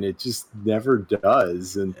work, and it just never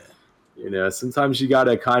does. And, you know, sometimes you got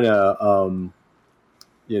to kind of,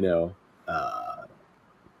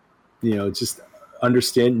 just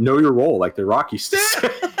understand, know your role, like the Rocky used to say.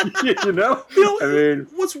 you know, I mean,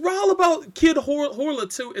 what's wild about Kid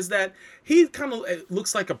Horla too is that he kind of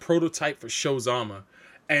looks like a prototype for Shozama.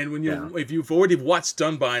 And when if you've already watched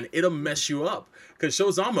Dunbine, it'll mess you up because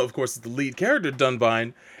Shozama, of course, is the lead character,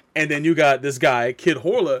 Dunbine, and then you got this guy, Kid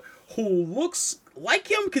Horla, who looks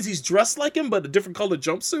like him because he's dressed like him, but a different color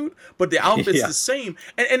jumpsuit. But the outfit's the same,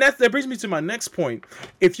 and that brings me to my next point.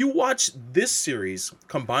 If you watch this series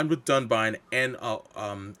combined with Dunbine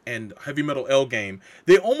and Heavy Metal L Game,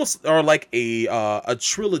 they almost are like a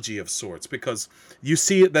trilogy of sorts because you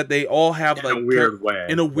see it that they all have in a weird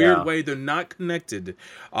way. They're not connected,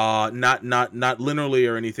 not linearly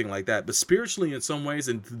or anything like that, but spiritually in some ways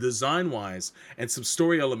and design wise and some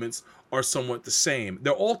story elements are somewhat the same.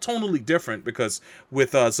 They're all tonally different because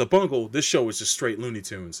with Zabungle, this show is just straight Looney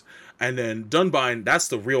Tunes. And then Dunbine, that's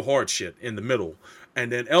the real hard shit in the middle.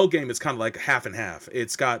 And then L Game is kind of like half and half.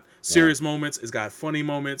 It's got serious moments. It's got funny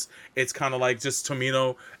moments. It's kind of like just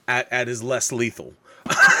Tomino at his less lethal.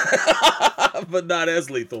 But not as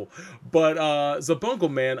lethal. But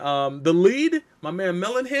Zabungle, man, the lead, my man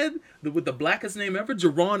Melonhead, with the blackest name ever,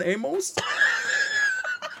 Jerron Amos.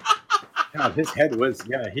 God, his head was,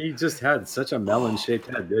 he just had such a melon-shaped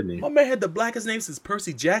head, didn't he? My man had the blackest name since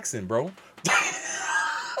Percy Jackson, bro.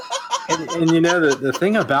 and you know, the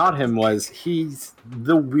thing about him was he's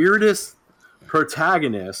the weirdest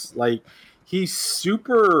protagonist. Like, he's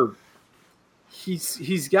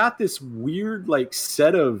got this weird, like,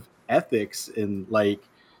 set of ethics and, like,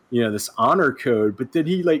 you know, this honor code, but then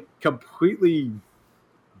he, like, completely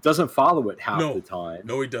doesn't follow it half the time.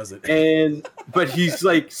 No, he doesn't. But he's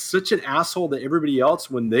like such an asshole to everybody else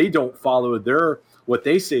when they don't follow what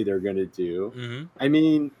they say they're going to do. Mm-hmm. I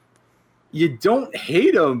mean, you don't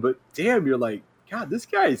hate him, but damn, you're like, God, this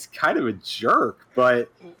guy is kind of a jerk.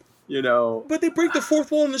 But you know, but they break the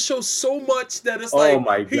fourth wall in the show so much that it's like, oh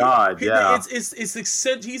my God, it's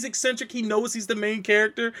eccentric. He's eccentric. He knows he's the main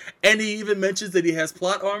character, and he even mentions that he has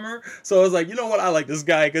plot armor. So I was like, you know what, I like this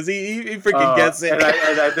guy because he freaking gets it. And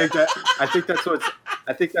I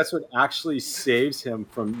think that's what actually saves him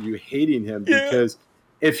from you hating him, because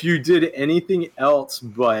if you did anything else,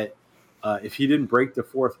 but if he didn't break the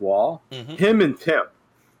fourth wall, him and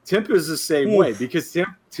Timp is the same way, because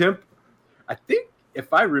Timp, I think,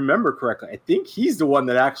 if I remember correctly, I think he's the one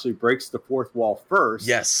that actually breaks the fourth wall first.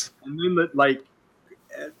 Yes. And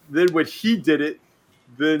then when he did it,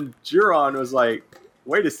 then Jiron was like,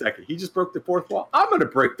 wait a second, he just broke the fourth wall? I'm going to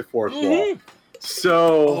break the fourth wall.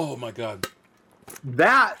 So. Oh, my God.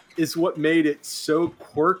 That is what made it so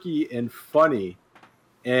quirky and funny.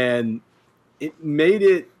 And it made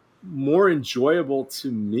it more enjoyable to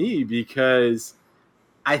me, because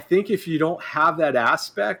I think if you don't have that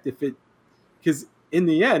aspect, because in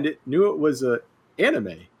the end, it knew it was an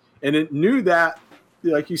anime, and it knew that,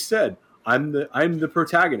 like you said, I'm the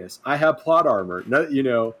protagonist. I have plot armor, you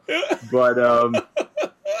know. But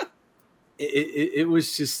it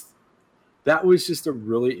was just, that was just a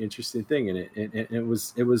really interesting thing, and it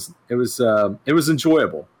was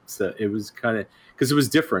enjoyable. So it was kind of, because it was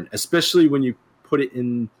different, especially when you put it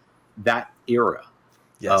in that era.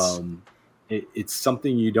 Yes, it's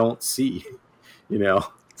something you don't see, you know.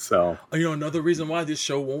 So, you know, another reason why this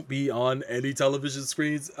show won't be on any television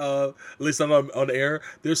screens, at least not on air,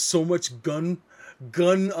 there's so much gun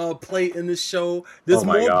play in this show. There's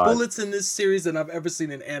more bullets in this series than I've ever seen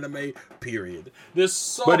in anime, period. There's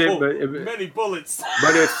so many bullets.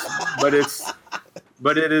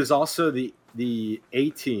 But it is also the the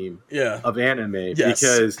A-team Yeah. of anime Yes.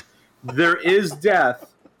 because there is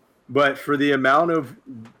death, but for the amount of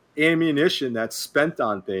ammunition that's spent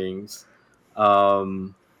on things,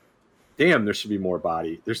 damn, there should be more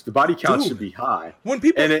body. The body count Dude. should be high. When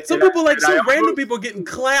people, random people getting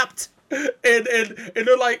clapped, and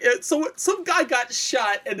they're like, so some guy got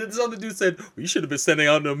shot, and then this other dude said, well, you should have been standing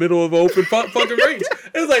out in the middle of an open fucking range.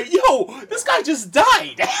 And it's like, yo, this guy just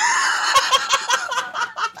died.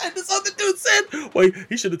 And this other dude said, well,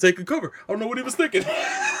 he should have taken cover. I don't know what he was thinking.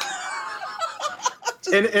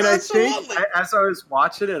 And I think as I was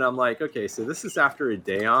watching it, I'm like, okay, so this is after a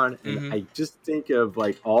day on, and I just think of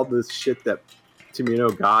like all this shit that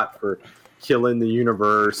Tomino got for killing the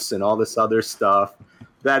universe and all this other stuff,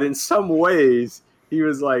 that in some ways he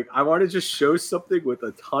was like, I want to just show something with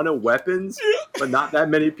a ton of weapons, but not that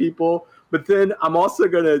many people. But then I'm also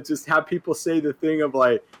going to just have people say the thing of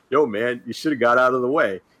like, yo, man, you should have got out of the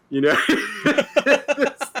way, you know?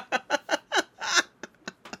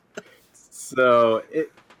 So,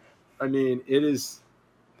 it is,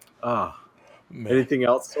 anything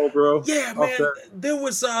else, Soul Bro? Yeah, man, there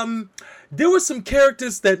was some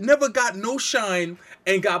characters that never got no shine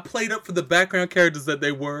and got played up for the background characters that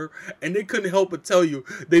they were, and they couldn't help but tell you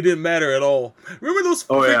they didn't matter at all. Remember those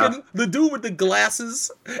the dude with the glasses,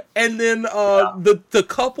 and then the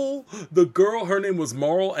couple, the girl, her name was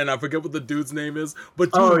Marl, and I forget what the dude's name is, but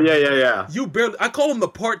you barely, I call them the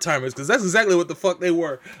part-timers because that's exactly what the fuck they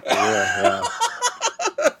were. Yeah.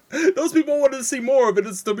 Those people wanted to see more of it,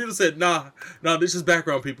 and Tomino said, nah, this is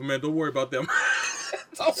background people, man, don't worry about them.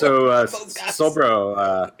 So, Soul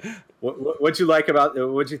Bro, what'd you think about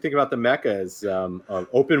the mechas?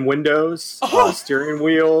 Open windows, steering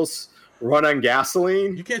wheels, run on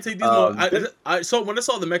gasoline. You can't take these. So when I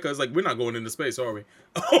saw the mecha, I was like, we're not going into space, are we?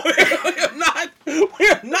 We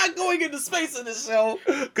are not going into space in this show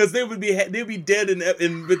because they'd be dead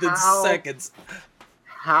within seconds.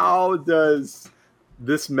 How does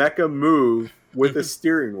this mecha move with a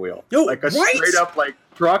steering wheel? Like a straight up like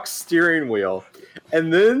truck steering wheel.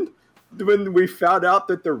 And then when we found out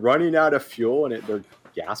that they're running out of fuel and they're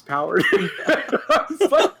gas powered, I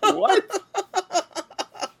was like, what?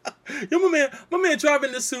 Yo, my man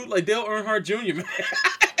driving this suit like Dale Earnhardt Jr., man.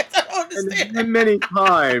 I don't understand. And many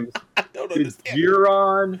times I don't understand.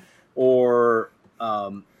 Giron or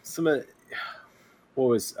some of what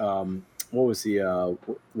was the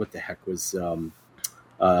what the heck was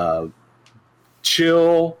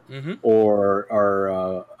Chill or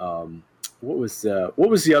what was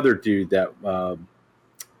the other dude that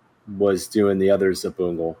was doing the other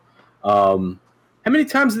Zabungle? How many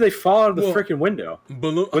times did they fall out of the freaking window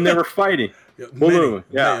when they were fighting? Balloon,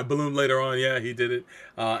 Balloon later on, he did it.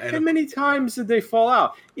 And how many times did they fall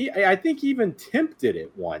out? I think even Timp did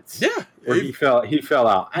it once. Yeah, where he fell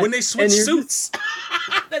out when they switched suits.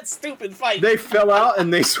 That stupid fight. They fell out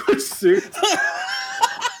and they switched suits.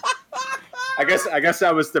 I guess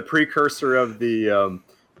that was the precursor of the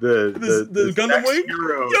Gundam Wing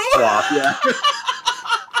swap. Yeah.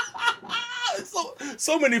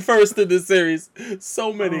 So many firsts in this series.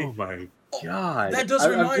 So many. Oh my god. That does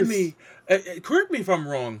remind me. Correct me if I'm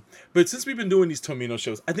wrong, but since we've been doing these Tomino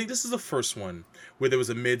shows, I think this is the first one where there was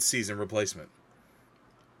a mid-season replacement.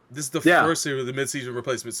 This is the first series of the mid-season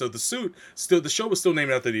replacement. So the show was still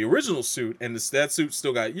named after the original suit, and that suit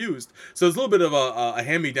still got used. So it's a little bit of a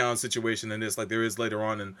hand-me-down situation in this, like there is later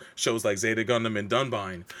on in shows like Zeta Gundam and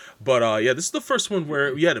Dunbine. But this is the first one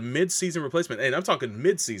where we had a mid-season replacement, and I'm talking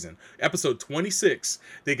mid-season. Episode 26,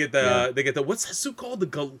 they get the what's that suit called?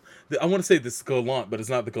 I want to say this Galant, but it's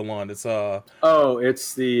not the Galant. It's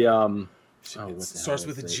it's the it starts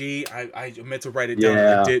with a G. I meant to write it down.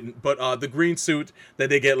 I didn't. But the green suit that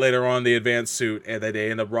they get later on, the advanced suit, and that they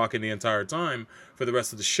end up rocking the entire time for the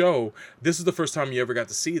rest of the show. This is the first time you ever got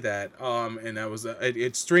to see that. And that was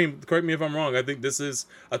it streamed. Correct me if I'm wrong. I think this is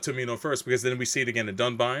a Tomino first, because then we see it again in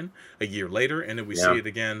Dunbine a year later, and then we see it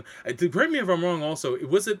again. Correct me if I'm wrong. Also,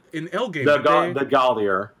 was it in L Game? The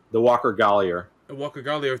Gallier, the Walker Gallier. Walker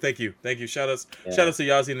Gallier, thank you. Shout outs to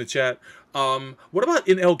Yazi in the chat. What about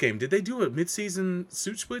in L Game? Did they do a mid-season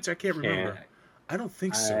suit switch? I can't remember. I don't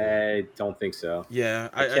think so. I don't think so. Yeah,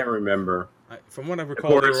 I can't remember. From what I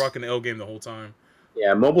recall, they were rocking the L Game the whole time.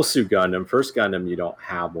 Yeah, Mobile Suit Gundam. First Gundam, you don't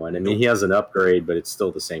have one. I mean, he has an upgrade, but it's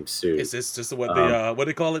still the same suit. It's just what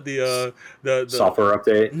they call it, the software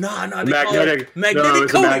update. No, magnetic coating.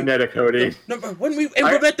 It's a magnetic coating. When we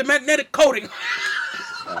implement the magnetic coating.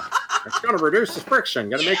 It's going to reduce the friction.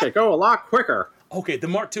 Going to make it go a lot quicker. Okay, the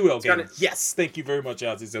Mark II L Game. Yes, thank you very much,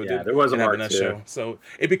 Ozzy. So there was a Mark II. Show. So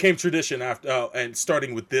it became tradition after and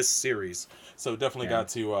starting with this series. So definitely got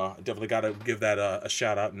to give that a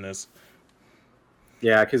shout out in this.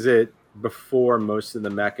 Yeah, because before most of the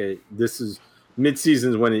mecha, this is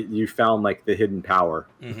mid-seasons when you found like the hidden power.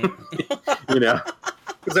 Mm-hmm. You know,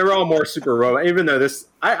 because they were all more super robot. Even though this,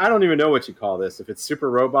 I don't even know what you call this. If it's super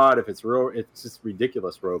robot, if it's real, it's just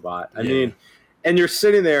ridiculous robot. I mean, and you're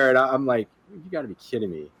sitting there, and I'm like, you got to be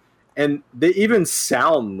kidding me. And they even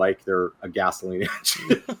sound like they're a gasoline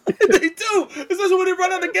engine. They do, especially when they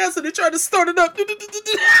run out of gas and they try to start it up.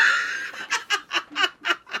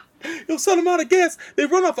 You'll send them out of gas. They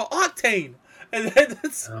run off of octane. And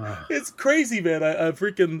it's crazy, man. I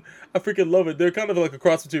freaking love it. They're kind of like a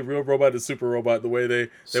cross between real robot and super robot. The way they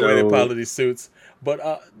pilot these suits. But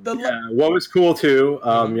what was cool too,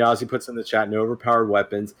 Yazi puts in the chat, no overpowered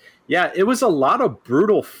weapons. Yeah, it was a lot of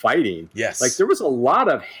brutal fighting. Yes, like there was a lot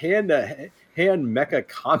of hand mecha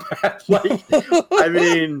combat. Like, I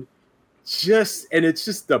mean, and it's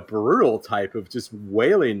just the brutal type of just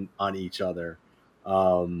wailing on each other.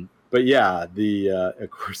 But yeah, of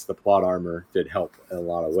course the plot armor did help in a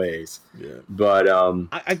lot of ways. Yeah. But I'm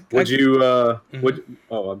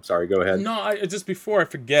sorry, go ahead. No, just before I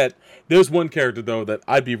forget, there's one character though that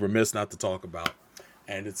I'd be remiss not to talk about.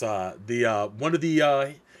 And it's one of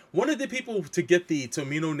the people to get the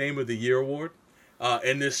Tomino Name of the Year award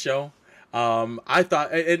in this show. I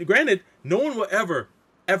thought, and granted, no one will ever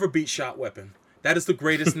beat Shot Weapon. That is the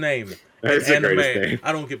greatest name. That's the greatest name.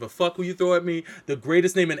 I don't give a fuck who you throw at me. The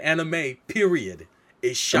greatest name in anime, period,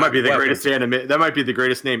 is Shot That might be the Weapon. greatest anime. That might be the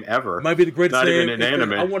greatest name ever. Might be the greatest Not name. even in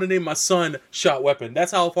anime. I want to name my son Shot Weapon.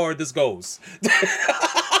 That's how far this goes.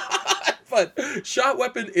 But Shot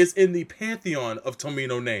Weapon is in the pantheon of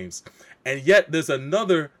Tomino names. And yet there's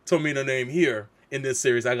another Tomino name here in this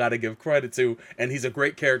series I got to give credit to. And he's a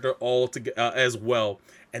great character as well.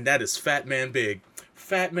 And that is Fat Man Big.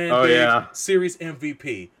 Fat Man Big, series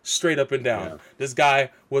MVP, straight up and down. Yeah. This guy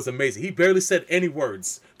was amazing. He barely said any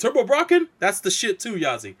words. Turbo Brocken, that's the shit too,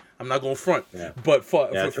 Yazi. I'm not going to front. Yeah. But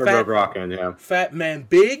for Turbo Brocken, Fat Man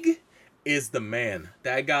Big is the man.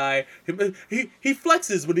 That guy, he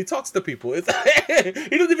flexes when he talks to people. He doesn't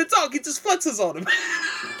even talk, he just flexes on him.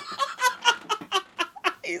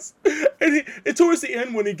 And towards the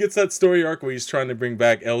end, when he gets that story arc where he's trying to bring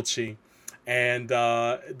back Elchi, and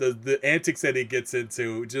the antics that he gets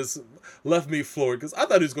into just left me floored because I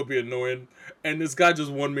thought he was gonna be annoying, and this guy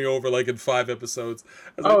just won me over like in 5 episodes.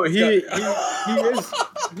 He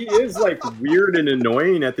is like weird and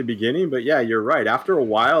annoying at the beginning, but yeah, you're right. After a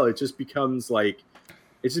while, it just becomes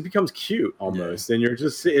cute almost, and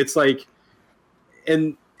it's like,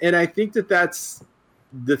 and I think that's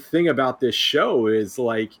the thing about this show is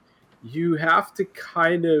like you have to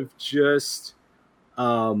kind of just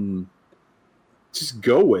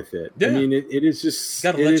go with it. Yeah. I mean, it is just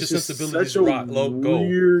gotta let your sensibilities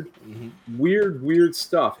go. Weird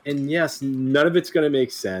stuff. And yes, none of it's going to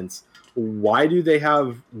make sense. Why do they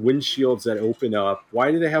have windshields that open up?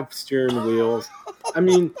 Why do they have steering wheels? I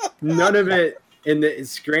mean, none of it in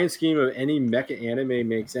the grand scheme of any mecha anime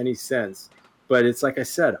makes any sense. But it's like I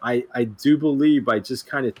said, I do believe by just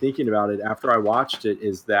kind of thinking about it after I watched it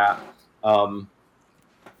is that Tomino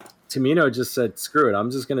just said, screw it,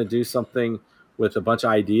 I'm just going to do something with a bunch of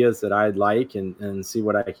ideas that I'd like and see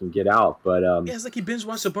what I can get out. But it's like he binge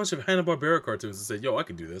watched a bunch of Hanna-Barbera cartoons and said, yo, I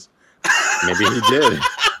can do this. Maybe he did.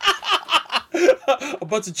 A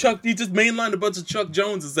bunch of Chuck, he just mainlined a bunch of Chuck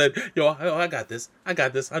Jones and said, yo, I got this. I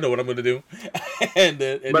know what I'm going to do.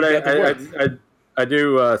 But I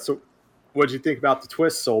do. So what did you think about the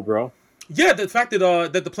twist, Soul Bro? Yeah, the fact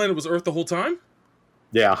that the planet was Earth the whole time.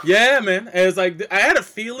 Yeah, man. It's like I had a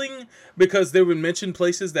feeling because they would mention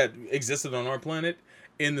places that existed on our planet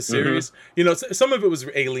in the series. Mm-hmm. You know, some of it was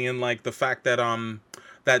alien, like the fact that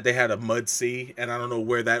that they had a mud sea, and I don't know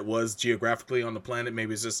where that was geographically on the planet.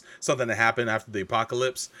 Maybe it's just something that happened after the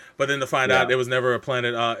apocalypse. But then to find out there was never a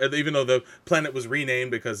planet, even though the planet was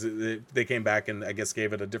renamed because they came back and I guess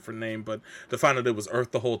gave it a different name. But to find out it was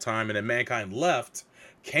Earth the whole time, and then mankind left,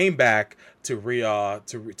 came back to restore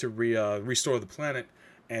the planet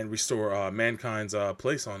and restore mankind's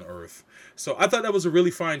place on Earth. So I thought that was a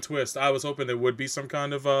really fine twist. I was hoping there would be some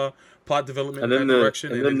kind of plot development in that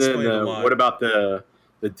direction. And then what about the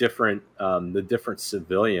different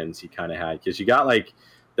civilians you kind of had? Because you got like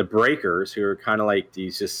the Breakers, who are kind of like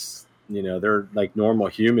these just, you know, they're like normal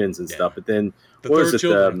humans and stuff. But then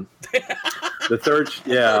the third,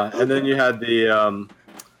 and then you had the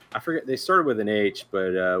I forget, they started with an H,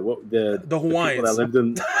 but the Hawaiians that lived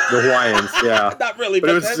in the Hawaiians, yeah. Not really, but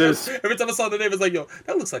it was just, every time I saw the name, it's like, yo,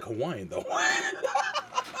 that looks like Hawaiian though.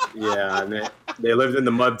 Yeah, and they lived in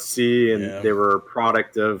the Mud Sea, and they were a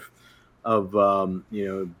product of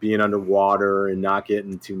being underwater and not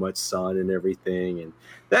getting too much sun and everything, and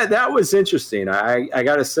that was interesting. I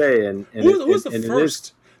gotta say, who was the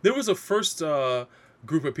first? There was a first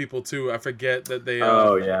group of people too. I forget that they.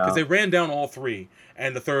 Because they ran down all three,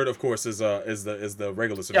 and the third, of course, is the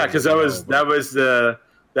regular. Yeah, because that was their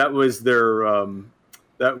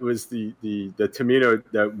the Tamino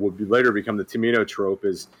that would later become the Tamino trope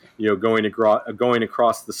is going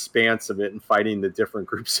across the spans of it and fighting the different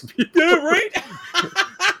groups of people. Yeah, right.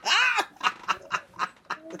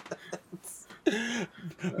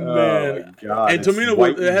 Man, oh God. And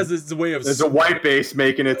Tamino has this way of. There's a white base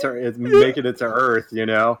making it to Earth.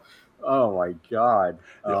 Oh my God.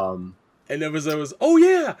 Yeah. And there was oh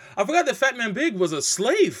yeah, I forgot that Fat Man Big was a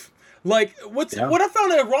slave. Like what I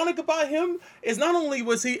found ironic about him is not only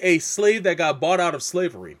was he a slave that got bought out of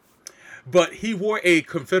slavery, but he wore a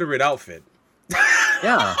Confederate outfit.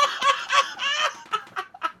 Yeah.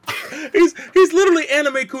 he's literally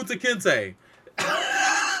anime Kunta Kinte.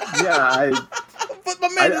 Yeah, but my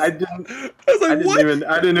man, I didn't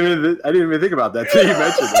even think about that till you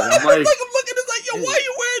mentioned it. I'm like, I'm looking, it's like, yo, why are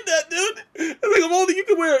you wearing that, dude? It's like, you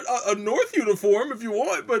can wear a North uniform if you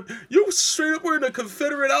want, but you're straight up wearing a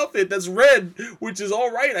Confederate outfit that's red, which is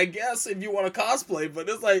all right, I guess, if you want to cosplay. But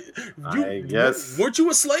it's like, I guess, weren't you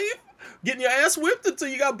a slave, getting your ass whipped until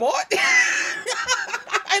you got bought?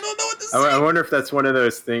 I don't know what to say. I wonder if that's one of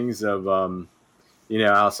those things of,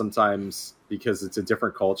 how sometimes, because it's a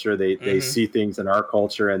different culture, they see things in our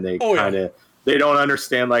culture and they they don't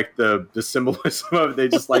understand like the symbolism of it. They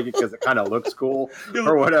just like it because it kind of looks cool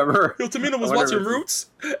or whatever. Tamino was watching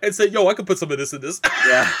Roots and said, "Yo, I could put some of this in this."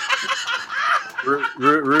 Yeah.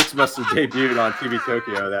 Roots must have debuted on TV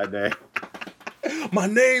Tokyo that day. My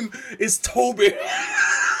name is Toby.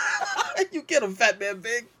 You get him, Fat Man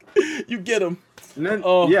Big. You get him. And then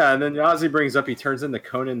and then Ozzy brings up he turns into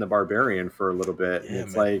Conan the Barbarian for a little bit, and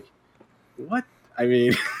it's like, what? I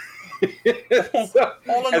mean,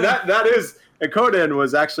 and Conan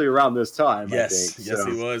was actually around this time. Yes, I think,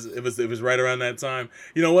 he was. It was right around that time.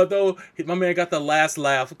 You know what though? My man got the last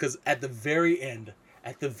laugh because at the very end,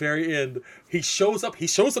 he shows up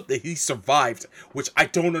that he survived, which I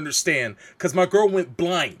don't understand because my girl went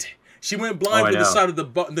blind. She went blind with the side of the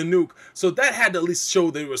nuke, so that had to at least show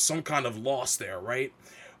there was some kind of loss there, right?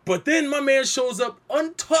 But then my man shows up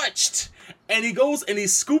untouched, and he goes and he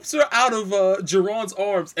scoops her out of Jerron's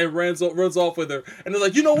arms and runs off with her. And they're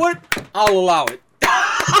like, you know what? I'll allow it.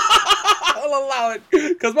 I'll allow it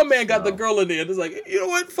because my man got the girl in there. And it's like, you know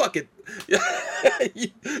what? Fuck it.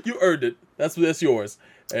 You earned it. That's yours.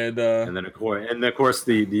 And then of course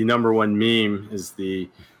the number one meme is the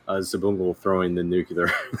Zabungle throwing the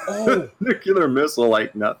nuclear missile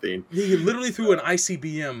like nothing. He literally threw an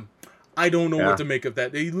ICBM. I don't know what to make of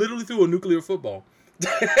that. He literally threw a nuclear football.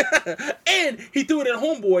 And he threw it at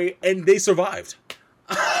Homeboy, and they survived.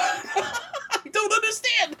 I don't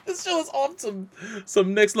understand. This show is off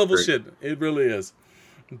some next level shit. It really is.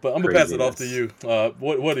 But I'm going to pass it off to you.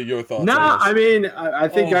 What are your thoughts? I mean, I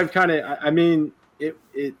think I've kind of, I mean,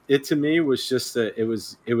 it to me was just, it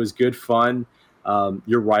was good fun.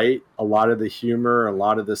 You're right. A lot of the humor, a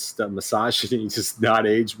lot of this misogyny just not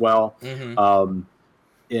aged well. Mm-hmm.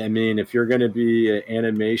 I mean, if you're going to be an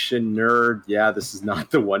animation nerd, this is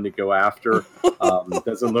not the one to go after. It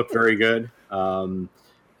doesn't look very good.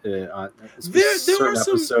 There are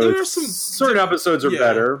some certain episodes are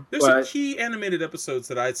better. There's some key animated episodes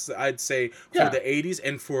that I'd say for the 80s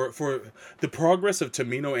and for the progress of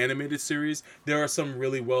Tamino animated series. There are some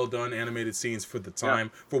really well done animated scenes for the time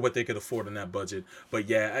for what they could afford in that budget. But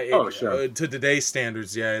to today's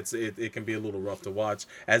standards, it can be a little rough to watch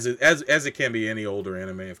as it can be any older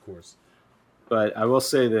anime, of course. But I will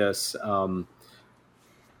say this,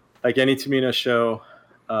 like any Tamino show.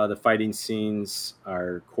 The fighting scenes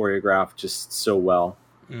are choreographed just so well,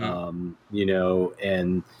 and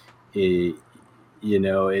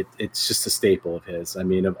it's just a staple of his. I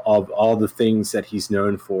mean, of all the things that he's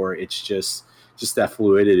known for, it's just that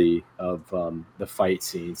fluidity of the fight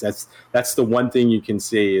scenes. That's the one thing you can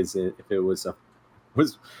see is if it was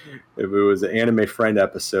an Anime Friend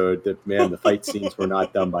episode, that the fight scenes were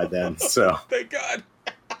not done by then. So thank God.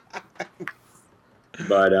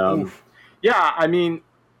 But I mean.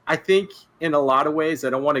 I think in a lot of ways, I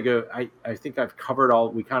don't want to go. I think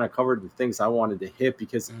we kind of covered the things I wanted to hit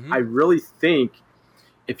because I really think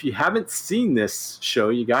if you haven't seen this show,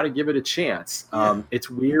 you got to give it a chance. It's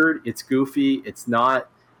weird. It's goofy. It's not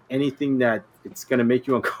anything that it's going to make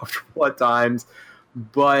you uncomfortable at times,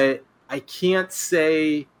 but I can't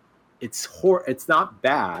say it's not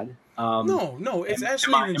bad. No, it's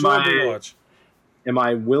actually an enjoyable watch. am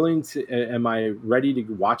I willing to? Am I ready to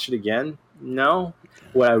watch it again? No.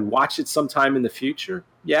 Would I watch it sometime in the future?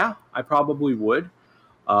 Yeah, I probably would.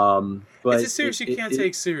 But It's a series you can't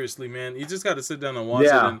take seriously, man. You just got to sit down and watch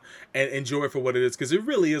Yeah. it and enjoy it for what it is, because it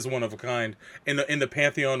really is one of a kind in the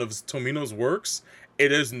pantheon of Tomino's works.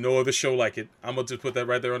 It is no other show like it. I'm gonna just put that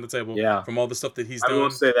right there on the table. Yeah. From all the stuff that he's I done. will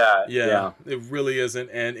say that. Yeah, it really isn't,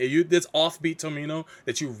 and it's offbeat Tomino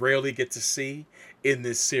that you rarely get to see in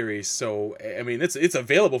this series. So I mean, it's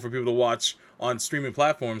available for people to watch on streaming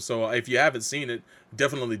platforms. So if you haven't seen it,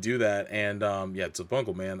 definitely do that. And yeah,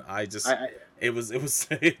 Tobungle, man, it was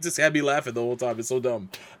it just had me laughing the whole time. It's so dumb.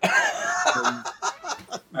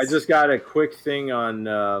 I just got a quick thing on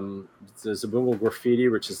the Zabungle Graffiti,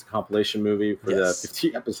 which is a compilation movie for the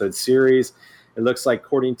 15-episode series. It looks like,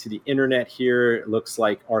 according to the internet here, it looks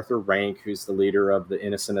like Arthur Rank, who's the leader of the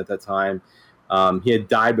Innocent at that time, he had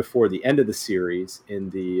died before the end of the series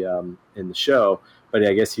in the show, but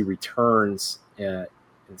I guess he returns. It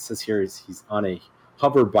says here he's on a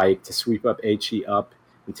hover bike to sweep up Aichi up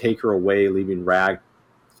and take her away, leaving Rag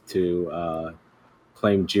to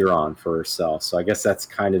claim Jiron for herself. So I guess that's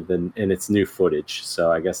kind of and it's new footage.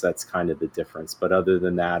 So I guess that's kind of the difference. But other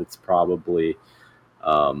than that, it's probably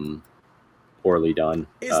poorly done.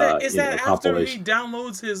 Is that after he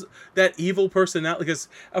downloads that evil personality? Because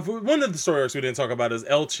one of the story arcs we didn't talk about is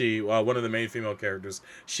Elchi, one of the main female characters.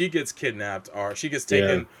 She gets kidnapped, or she gets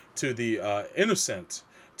taken to the Innocent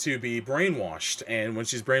to be brainwashed. And when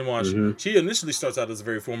she's brainwashed, she initially starts out as a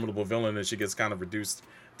very formidable villain, and she gets kind of reduced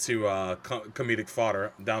to comedic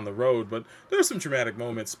fodder down the road. But there are some dramatic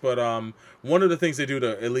moments. But one of the things they do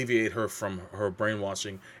to alleviate her from her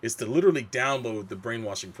brainwashing is to literally download the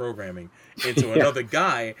brainwashing programming into another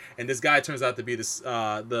guy, and this guy turns out to be this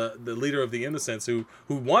the leader of the Innocents who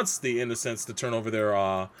wants the Innocents to turn over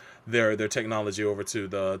their technology over to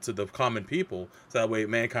the common people, so that way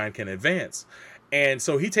mankind can advance. And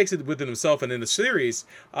so he takes it within himself, and in the series,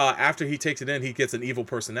 after he takes it in, he gets an evil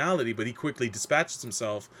personality, but he quickly dispatches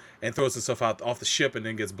himself and throws himself out off the ship and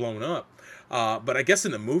then gets blown up. But I guess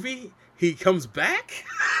in the movie, he comes back?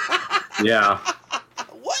 Yeah.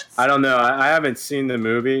 What? I don't know. I haven't seen the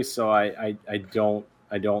movie, so I don't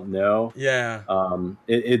know. Yeah.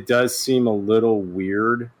 It does seem a little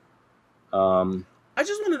weird. I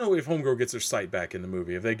just want to know if Homegirl gets her sight back in the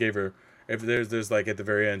movie. If they gave her... If there's like at the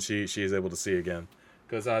very end, she is able to see again,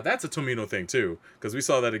 because that's a Tomino thing too. Because we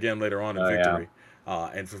saw that again later on in Victory,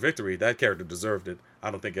 and for Victory, that character deserved it. I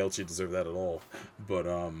don't think Elchi deserved that at all. But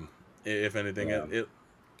if anything, it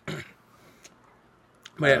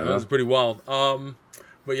was pretty wild.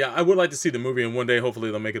 But yeah, I would like to see the movie, and one day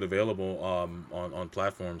hopefully they'll make it available on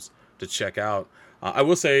platforms to check out. I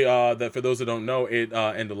will say that for those who don't know it,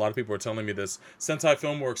 and a lot of people are telling me this, Sentai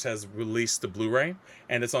Filmworks has released the Blu-ray,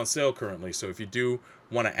 and it's on sale currently. So if you do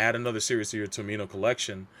want to add another series to your Tomino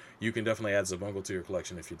collection, you can definitely add Zabungle to your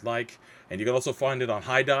collection if you'd like. And you can also find it on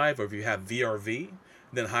High Dive, or if you have VRV,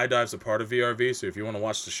 then High Dive's a part of VRV. So if you want to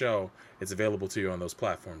watch the show, it's available to you on those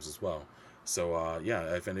platforms as well. So yeah,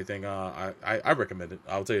 if anything, I recommend it.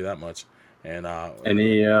 I'll tell you that much. And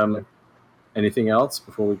anything else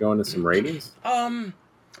before we go into some ratings? Other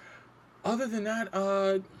than that,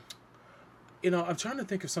 I'm trying to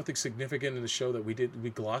think of something significant in the show that we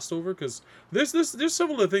glossed over, because there's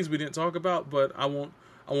several of the things we didn't talk about, but I won't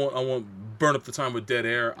burn up the time with dead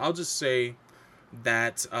air. I'll just say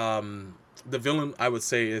that the villain, I would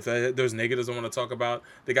say, if there's negatives I want to talk about,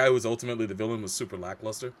 the guy who was ultimately the villain was super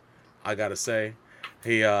lackluster. I gotta say,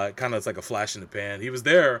 he kind of is like a flash in the pan. He was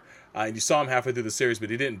there, and you saw him halfway through the series, but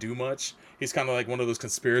he didn't do much. He's kind of like one of those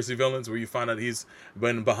conspiracy villains where you find out he's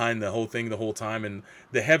been behind the whole thing the whole time. And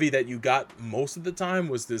the heavy that you got most of the time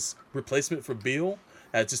was this replacement for Beale.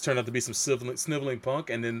 That just turned out to be some sniveling punk.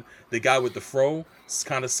 And then the guy with the fro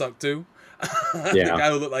kind of sucked too. The guy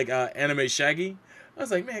who looked like Anime Shaggy. I was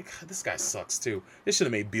like, man, God, this guy sucks too. They should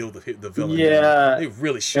have made Beale the villain. Yeah, they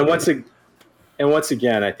really should. And once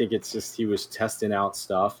again, I think it's just he was testing out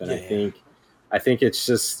stuff, and I think it's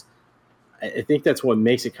just, I think that's what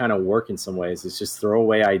makes it kind of work in some ways. It's just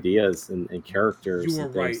throwaway ideas and characters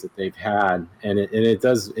and things that they've had, and it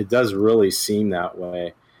does really seem that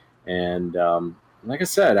way. And like I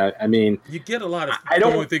said, I mean, you get a lot of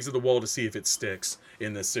throwing things at the wall to see if it sticks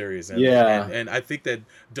in this series, and I think that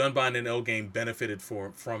Dunbine and Elgame benefited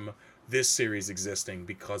from this series existing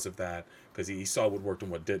because of that. Because he saw what worked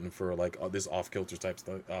and what didn't for like this off-kilter type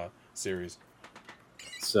series.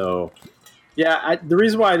 So, yeah, the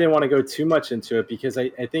reason why I didn't want to go too much into it, because I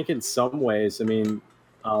think in some ways, I mean,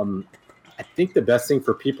 I think the best thing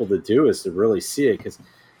for people to do is to really see it, because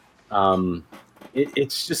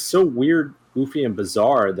it's just so weird, goofy, and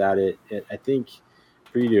bizarre that I think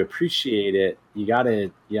for you to appreciate it, you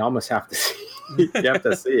almost have to see, you have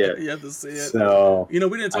to see it. You have to see it. So we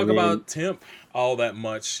didn't talk about Temp all that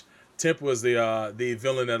much. Temp was the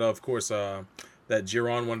villain that, of course, that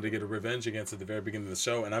Jiron wanted to get a revenge against at the very beginning of the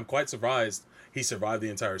show, and I'm quite surprised he survived the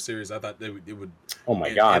entire series. I thought it would. Oh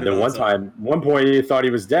my god! The one point you thought he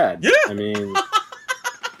was dead. Yeah. I mean.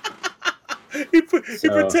 He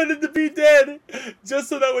pretended to be dead just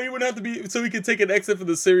so that way he wouldn't have to be, so he could take an exit from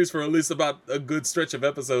the series for at least about a good stretch of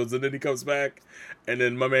episodes, and then he comes back, and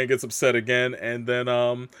then my man gets upset again, and then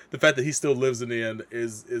the fact that he still lives in the end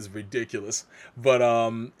is ridiculous, but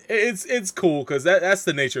it's cool because that's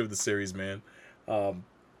the nature of the series, man.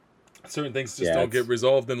 Certain things just don't get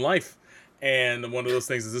resolved in life. And one of those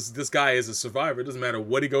things is this guy is a survivor. It doesn't matter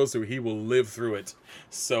what he goes through, he will live through it.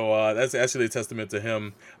 So that's actually a testament to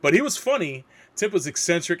him. But he was funny. Temp was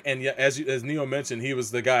eccentric, and as Neo mentioned, he was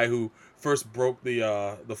the guy who first broke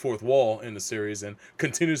the fourth wall in the series and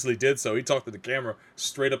continuously did so. He talked to the camera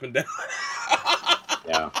straight up and down.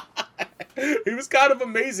 Yeah. He was kind of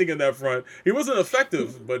amazing in that front. He wasn't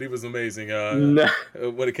effective, but he was amazing when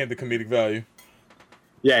it came to comedic value.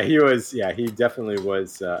 Yeah, he was. Yeah, he definitely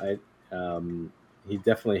was. He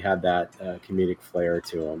definitely had that comedic flair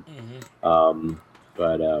to him. Mm-hmm.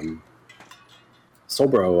 But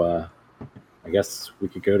Solbro, I guess we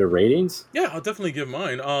could go to ratings. Yeah, I'll definitely give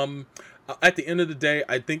mine. At the end of the day,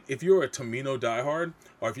 I think if you're a Tomino diehard,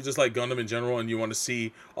 or if you just like Gundam in general and you want to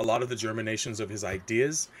see a lot of the germinations of his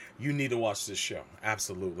ideas, you need to watch this show.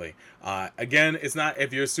 Absolutely. Again, it's not,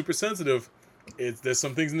 if you're super sensitive, there's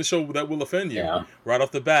some things in the show that will offend you right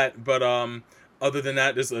off the bat. But other than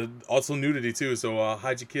that, there's also nudity too. So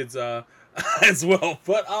hide your kids as well.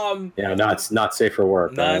 But not safe for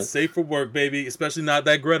work. Not right? safe for work, baby. Especially not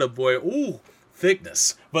that Greta boy. Ooh,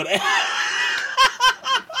 thickness. But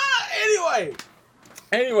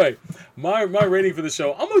anyway, my rating for the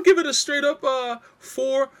show, I'm gonna give it a straight up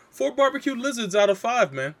 4 barbecued lizards out of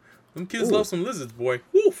 5, man. Them kids love some lizards, boy.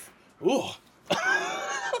 Woof. Ooh.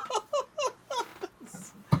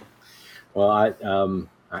 Well,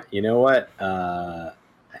 you know what? I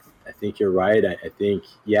think you're right. I think,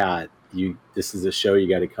 this is a show you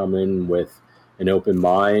got to come in with an open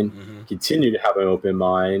mind, continue to have an open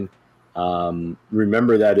mind.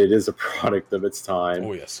 Remember that it is a product of its time.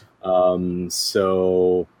 Oh, yes.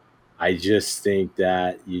 So I just think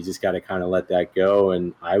that you just got to kind of let that go.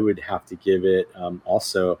 And I would have to give it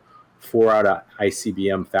also 4 out of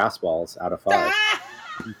ICBM fastballs out of 5.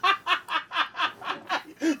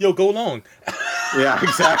 Yo, go long. Yeah,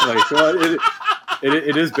 exactly. Well,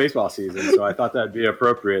 it is baseball season, so I thought that'd be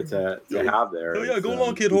appropriate to have there. Oh yeah, go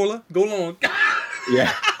long, Kid Horla. Go long.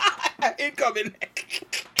 Yeah. Incoming.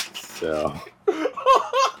 So.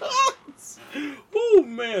 Oh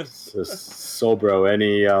man. So bro,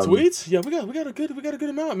 any tweets? Yeah, we got a good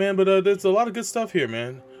amount, man. But there's a lot of good stuff here,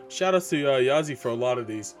 man. Shout out to Yazi for a lot of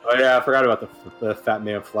these. Oh yeah, I forgot about the Fat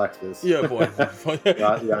Man Flexes. Yeah, boy.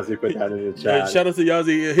 Yazi put that in the chat. Yeah, shout out to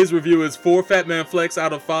Yazi. His review is 4 Fat Man Flex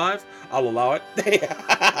out of 5. I'll allow it.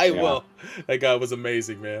 I will. That guy was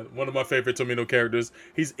amazing, man. One of my favorite Tomino characters.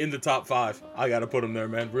 He's in the top 5. I gotta put him there,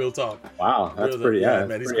 man. Real talk. Wow, that's pretty. Yeah,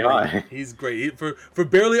 man. He's pretty great. High. He's great. For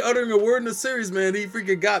barely uttering a word in the series, man. He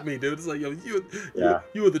freaking got me, dude. It's like, yo,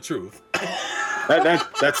 you are the truth.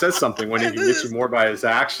 That says something when he can get you more by his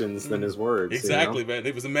actions than his words. Exactly, man.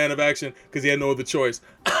 He was a man of action because he had no other choice.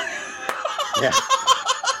 Yeah.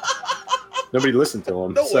 Nobody listened to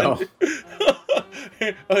him. No so. one.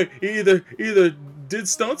 He either did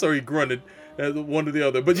stunts or he grunted, one or the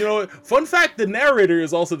other. But you know what? Fun fact: the narrator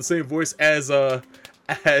is also the same voice as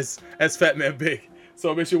Fat Man Big.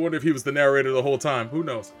 So it makes you wonder if he was the narrator the whole time. Who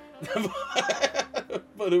knows?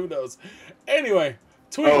 But who knows? Anyway.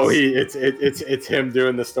 Tweets. Oh, it's him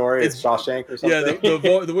doing the story. It's Shawshank or something.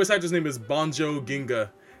 Yeah, the voice actor's name is Banjo Ginga,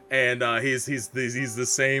 and he's the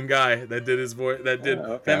same guy that did his voice that did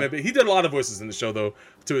Fat Man Big. He did a lot of voices in the show though,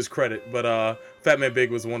 to his credit. But Fat Man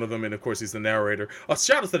Big was one of them, and of course he's the narrator.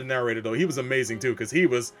 Shout out to the narrator though. He was amazing too because he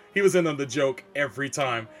was in on the joke every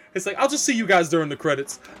time. It's like, I'll just see you guys during the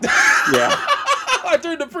credits. Yeah.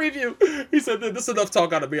 During the preview, he said, "This is enough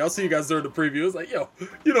talk out of me. I'll see you guys during the preview." It's like, yo,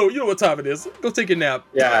 you know what time it is. Go take a nap.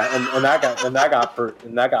 Yeah, and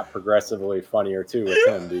that got progressively funnier too with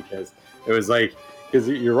him because it was like, because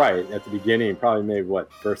you're right at the beginning, probably maybe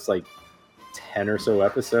first like 10 or so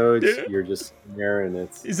episodes, you're just there and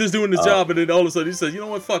he's just doing his job, and then all of a sudden he says, "You know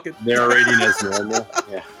what? Fuck it." Narrating as normal.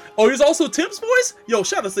 Yeah. Oh, he's also Tim's voice. Yo,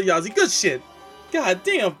 shout out to Yazi. Good shit. God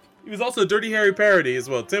damn. He was also a Dirty Harry parody as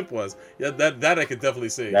well. Temp was. Yeah, that I could definitely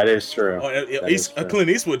see. That is true. A Clint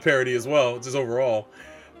Eastwood parody as well, just overall.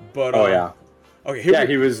 But yeah. Okay, here Yeah,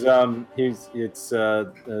 he was. It's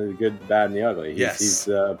good, the bad, and the ugly. Yes. He's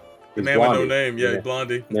the man Blondie. with no name. Yeah,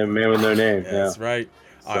 Blondie. The man with no name. Yeah, that's right.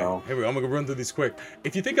 All right, here we go. I'm gonna run through these quick.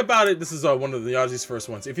 If you think about it, this is one of the Yaji's first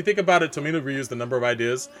ones. If you think about it, Tomino reused a number of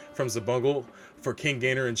ideas from Zibungle for King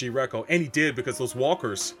Gainer and G-Reco, and he did because those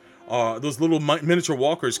walkers, those little miniature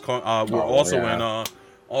walkers, were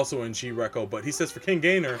also in G-Reco. But he says for King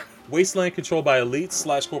Gainer, wasteland controlled by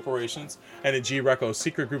elites / corporations, and in G-Reco,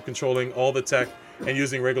 secret group controlling all the tech and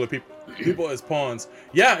using regular people as pawns.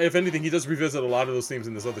 Yeah, if anything, he does revisit a lot of those themes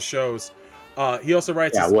in his other shows. He also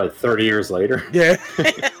writes... Yeah, 30 years later? Yeah.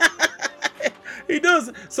 He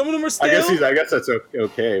does. Some of them are stale. I guess that's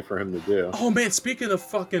okay for him to do. Oh, man, speaking of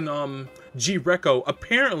fucking G-Reco,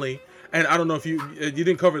 apparently, and I don't know if you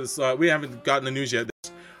didn't cover this, we haven't gotten the news yet,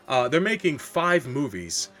 they're making 5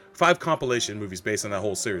 compilation movies based on that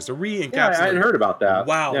whole series. They're re-encapsulating. Yeah, I hadn't heard about that.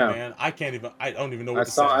 Wow, man. I don't even know what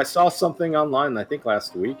to say. I saw something online, I think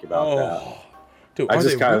last week about that. Dude, I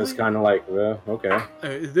just kind of was kind of like, well, okay.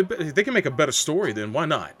 They can make a better story, then why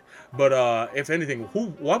not? But if anything,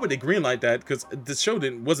 why would they greenlight that? Because the show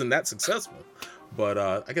wasn't that successful. But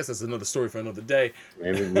I guess that's another story for another day.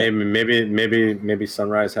 Maybe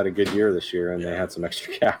Sunrise had a good year this year, and they had some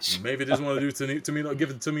extra cash. Maybe they just want to do Tomino, give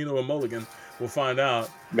Tomino a mulligan. We'll find out.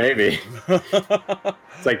 Maybe.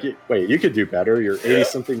 It's like, wait, you could do better. You're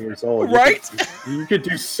 80-something years old, right? You could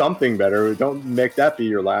do something better. Don't make that be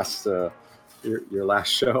your last your last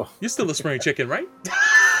show. You're still a spring chicken, right?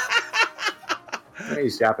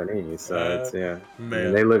 He's Japanese, so it's, yeah. Man.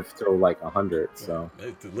 And they live till like 100, so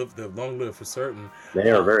they're long lived for certain.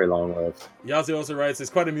 They are very long lived. Yazi also writes,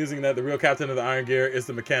 "It's quite amusing that the real captain of the Iron Gear is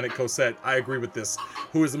the mechanic Cosette. I agree with this.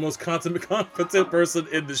 Who is the most competent person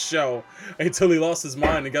in the show until he lost his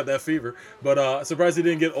mind and got that fever. But surprised he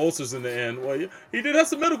didn't get ulcers in the end. Well, he did have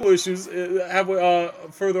some medical issues halfway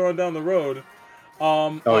further on down the road.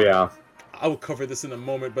 Yeah. I will cover this in a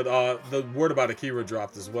moment, but the word about Akira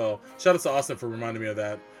dropped as well. Shout out to Austin for reminding me of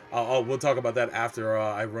that. We'll talk about that after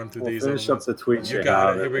I run through these. Finish up the tweets. You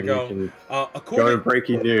got it. Here we go. Go to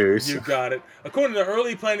breaking news. You got it. According to the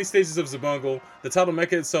early planning stages of Zibungle, the title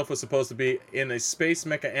mecha itself was supposed to be in a space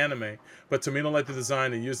mecha anime, but Tomino liked the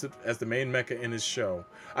design and used it as the main mecha in his show.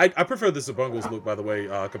 I prefer the Zibungle's look, by the way,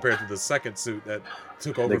 compared to the second suit that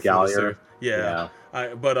took over. The Gallier. Yeah.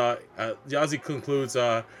 But Yazi concludes,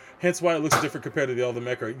 hence why it looks different compared to the other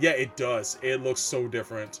mecha. Yeah, it does. It looks so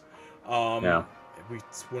different. We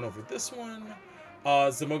went over this one.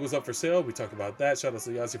 Zibungle's up for sale. We talked about that. Shout out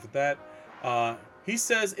to Yazi for that. He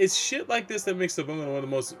says it's shit like this that makes Zibungle one of the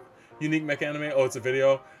most unique mecha anime. Oh, it's a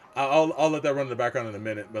video. I'll let that run in the background in a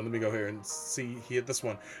minute, but let me go here and see here this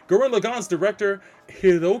one. Gurren Lagann's director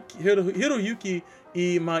Hiroyuki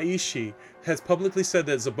Imaishi has publicly said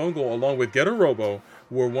that Zibungle, along with Getter Robo,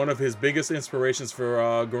 were one of his biggest inspirations for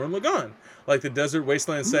Gurren Lagann, like the desert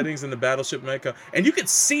wasteland settings and the battleship mecha, and you can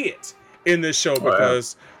see it in this show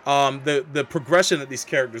because the progression that these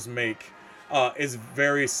characters make is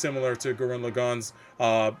very similar to Gurren Lagann's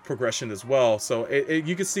progression as well. So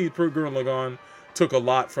you can see Gurren Lagann took a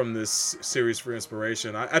lot from this series for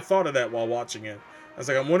inspiration. I thought of that while watching it. I was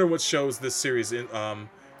like, I'm wondering what shows this series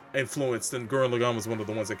influenced, and Gurren Lagann was one of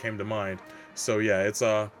the ones that came to mind. So yeah, it's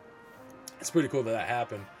pretty cool that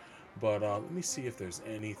happened. But let me see if there's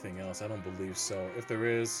anything else. I don't believe so. If there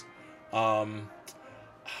is,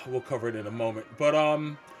 we'll cover it in a moment. But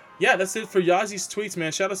yeah, that's it for Yazi's tweets,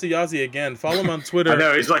 man. Shout out to Yazi again. Follow him on Twitter. I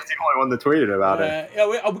know, he's like the only one that tweeted about it.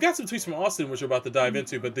 Yeah, we got some tweets from Austin, which we're about to dive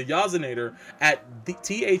into. But the Yazinator at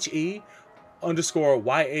THE_YAZINATOR.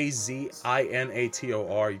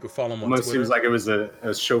 You can follow him on Almost Twitter. seems like it was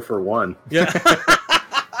a show for one. Yeah.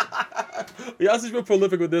 Yazi's real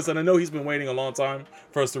prolific with this, and I know he's been waiting a long time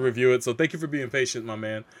for us to review it. So thank you for being patient, my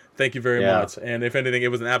man. Thank you very much. And if anything,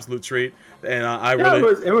 it was an absolute treat. And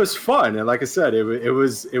it was fun. And like I said, it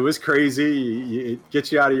was crazy. It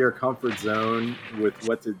gets you out of your comfort zone with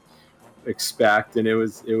what to expect, and it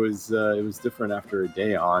was different after a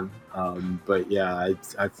day on. But yeah,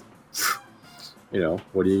 I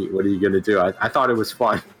what are you gonna do? I thought it was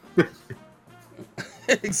fun.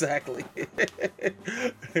 Exactly.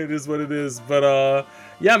 It is what it is. But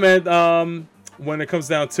yeah, man, when it comes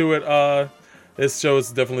down to it, this show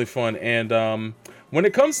is definitely fun. And when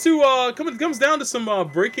it comes to it comes down to some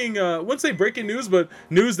breaking I wouldn't say breaking news, but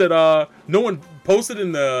news that no one posted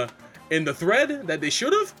in the thread that they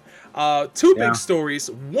should have. Two big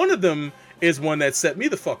stories. One of them is one that set me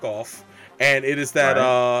the fuck off, and it is that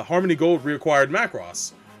Harmony Gold reacquired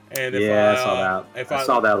Macross. And I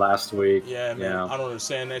saw that last week. Yeah, man, I don't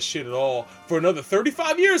understand that shit at all. For another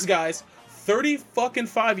 35 years, guys. 30 fucking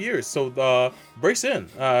 5 years. So brace in.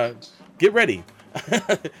 get ready.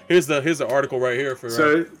 here's the article right here for.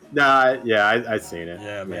 So I've seen it.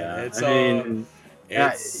 Yeah, man. It's and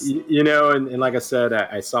like I said,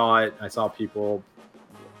 I saw it. I saw people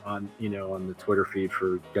on the Twitter feed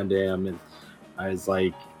for Gundam, and I was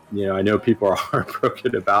like, I know people are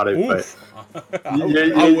heartbroken about it, Oof. but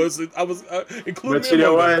I was including. But you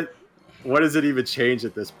know what? What does it even change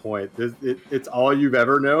at this point? It's all you've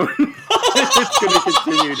ever known. It's going to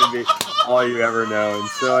continue to be all you've ever known.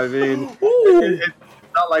 So I mean, it's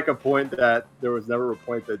not like a point that there was never a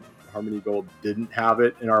point that Harmony Gold didn't have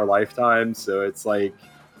it in our lifetime. So it's like,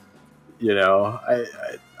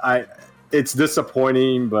 it's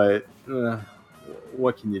disappointing, but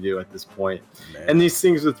what can you do at this point? Man. And these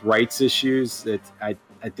things with rights issues, I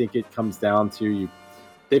think it comes down to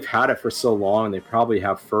they've had it for so long. They probably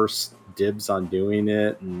have first dibs on doing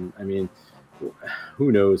it, and I mean,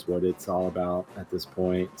 who knows what it's all about at this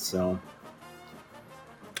point. So,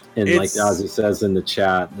 and like Ozzy says in the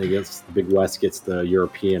chat, the Big West gets the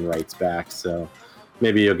European rights back, so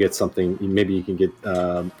maybe you'll get something. Maybe you can get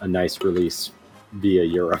a nice release via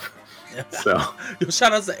Europe. So,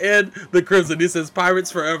 shout out to Ed the Crimson. He says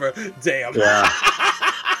Pirates Forever. Damn. Yeah.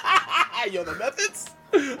 Yo, the methods,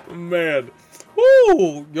 man.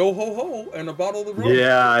 Woo! Yo ho ho and a bottle of rum.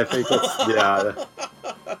 Yeah, I think that's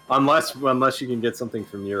unless you can get something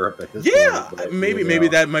from Europe at this point. But, maybe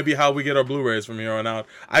that might be how we get our Blu-rays from here on out.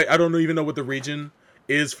 I don't even know what the region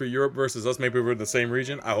is for Europe versus us. Maybe we're in the same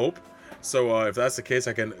region. I hope. So if that's the case,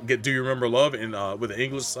 I can get Do You Remember Love in with an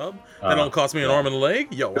English sub. That don't cost me an arm and a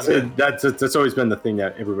leg. Yo, that's always been the thing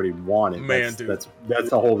that everybody wanted. Man, that's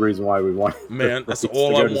the whole reason why we want. Man, that's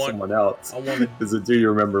all I want. Someone else. I want is it Do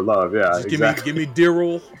You Remember Love? Yeah, just exactly. Give me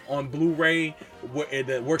Daryl on Blu-ray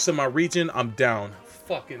that works in my region. I'm down.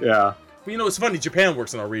 Fucking yeah. But, it's funny. Japan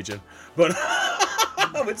works in our region, but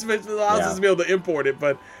which allows us to be able to import it.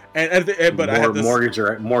 But I have this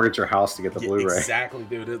mortgage your house to get the Blu-ray. Exactly,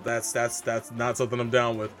 dude. That's not something I'm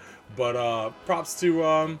down with. But props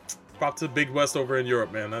to Big West over in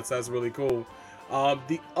Europe, man. That's really cool.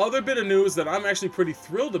 The other bit of news that I'm actually pretty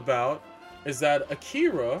thrilled about is that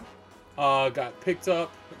Akira got picked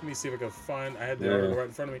up. Let me see if I can find. I had the article right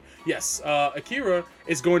in front of me. Yes, Akira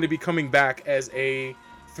is going to be coming back as a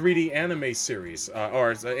 3D anime series,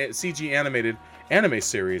 or as a CG animated anime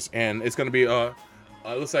series, and it's going to be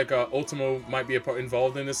it looks like Ultimo might be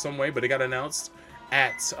involved in this some way, but it got announced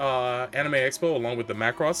at Anime Expo along with the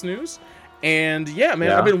Macross news. And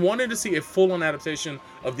I've been wanting to see a full-on adaptation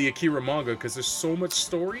of the Akira manga because there's so much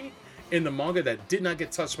story in the manga that did not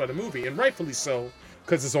get touched by the movie, and rightfully so,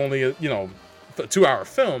 because it's only a 2-hour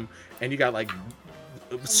film, and you got like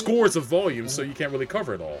scores of volumes, so you can't really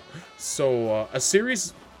cover it all. So a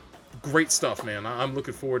series, great stuff, man. I'm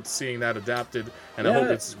looking forward to seeing that adapted, and I hope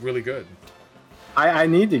it's really good. I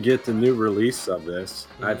need to get the new release of this.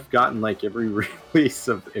 Mm-hmm. I've gotten like every release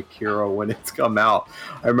of Akira when it's come out.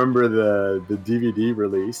 I remember the DVD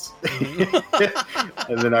release,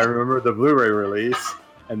 and then I remember the Blu-ray release,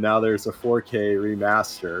 and now there's a 4K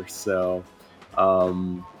remaster. So,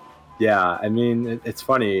 I mean, it's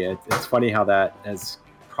funny. It's funny how that has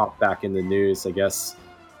propped back in the news. I guess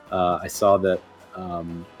I saw that.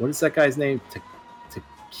 What is that guy's name?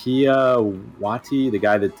 Taika Waititi, the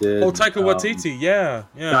guy that did. Oh, Taika Waititi, yeah.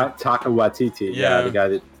 Taika Waititi, the guy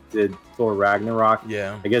that did Thor Ragnarok.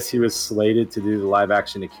 Yeah. I guess he was slated to do the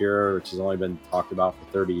live-action Akira, which has only been talked about for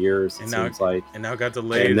 30 years. It seems like, and now got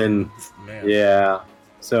delayed. And then, man.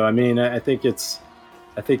 So I mean, I think it's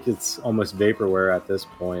almost vaporware at this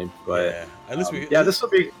point. But at least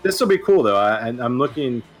this will be cool though. I'm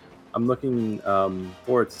looking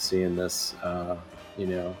forward to seeing this.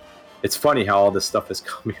 It's funny how all this stuff is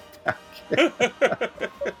coming back.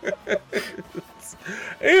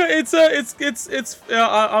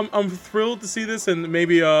 I'm thrilled to see this, and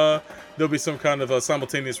maybe there'll be some kind of a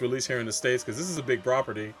simultaneous release here in the States because this is a big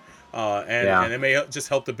property, and it may just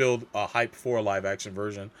help to build a hype for a live action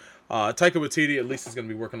version. Taika Waititi at least is going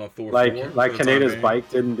to be working on Thor. Like Kaneda's Bike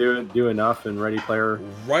didn't do enough in Ready Player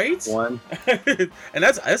One. And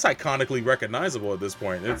that's iconically recognizable at this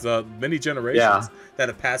point. It's many generations that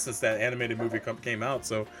have passed since that animated movie came out,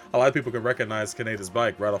 so a lot of people can recognize Kaneda's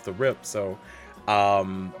Bike right off the rip. So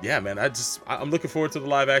man, I'm looking forward to the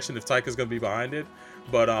live action if Taika's going to be behind it.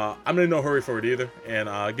 But I'm in no hurry for it either. And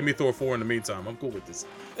give me Thor 4 in the meantime. I'm cool with this.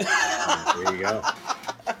 There you go.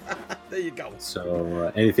 There you go.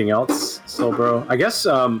 So, anything else, Silbro? I guess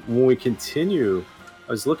when we continue,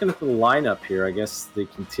 I was looking at the lineup here. I guess the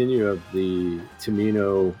continue of the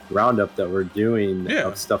Tomino roundup that we're doing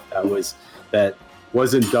of stuff that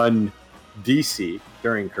wasn't done DC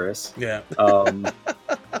during Chris. Yeah.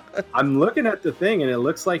 I'm looking at the thing, and it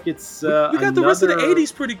looks like it's We got the rest of the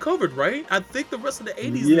 80s pretty covered, right? I think the rest of the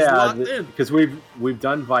 80s is locked in. Because we've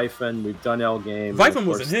done Vifen, we've done L Game. Vifen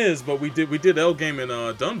wasn't his, but we did L Game and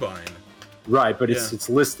Dunbine. Right, but it's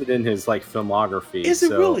listed in his like filmography. Is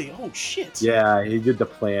it really? Oh shit. Yeah, he did the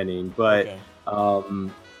planning, but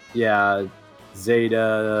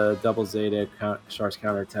Zeta, Double Zeta, Sharks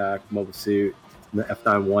Counterattack, Mobile Suit,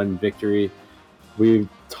 F91 Victory. We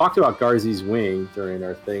talked about Garzy's Wing during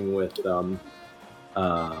our thing with when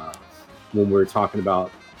we were talking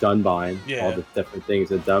about Dunbine, all the different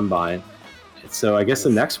things at Dunbine. So I guess the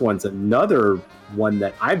next one's another one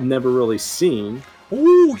that I've never really seen.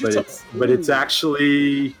 Ooh, but it's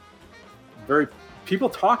actually very. People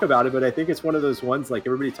talk about it, but I think it's one of those ones like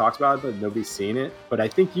everybody talks about it, but nobody's seen it. But I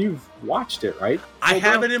think you've watched it, right? I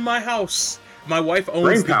have it in my house. My wife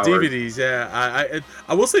owns the DVDs. Yeah,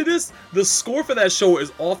 I will say this: the score for that show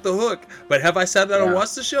is off the hook. But have I sat down and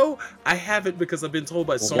watched the show? I haven't because I've been told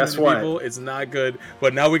by so many people it's not good.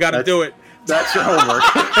 But now we got to do it. That's your homework.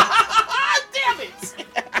 Damn it!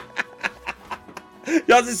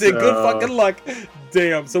 Y'all just said good fucking luck.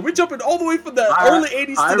 Damn. So we're jumping all the way from the early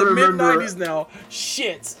 80s to the mid 90s now.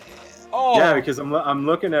 Shit. Oh. Yeah, because I'm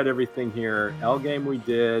looking at everything here. L Game we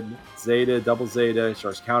did, Zeta, Double Zeta,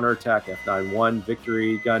 Sharks Counterattack, F91,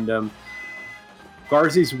 Victory, Gundam,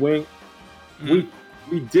 Garzy's Wing.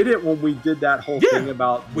 We did it when we did that whole thing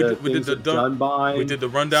about we did the Dunbine. We did the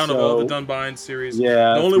rundown of all the Dunbine series.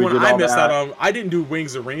 Yeah, the only one I missed out on. I didn't do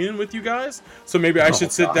Wings Arena with you guys, so maybe I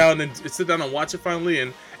should sit down and watch it finally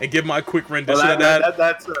and give my quick rendition of that.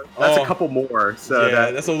 That's a couple more. So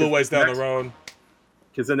that's a little ways down the road.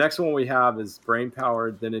 Because the next one we have is Brain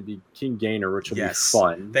Power, then it'd be King Gainer, which will be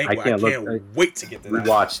fun. I can't wait to get to that.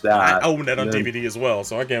 Watch that. I own that on DVD as well,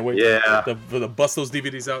 so I can't wait to bust those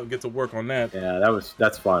DVDs out and get to work on that. Yeah,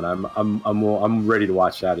 that's fun. I'm ready to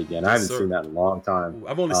watch that again. I haven't seen that in a long time.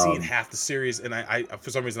 I've only seen half the series, and I for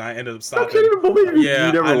some reason I ended up stopping. I can't even believe you. Yeah,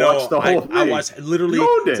 you never watched the whole thing. I watched literally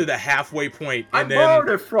to the halfway point, and I borrowed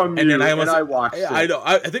it from you, and I watched it. I know.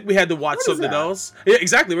 I think we had to watch something else. Yeah,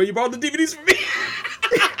 exactly. Where you borrowed the DVDs from me.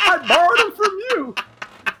 I borrowed them from you.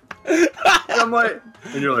 And I'm like,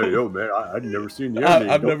 and you're like, yo, man, I've never seen the ending.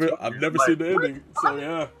 I've never seen the ending. So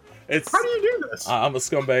yeah, how do you do this? I'm a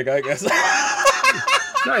scumbag, I guess.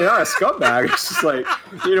 No, you're not a scumbag. It's just like,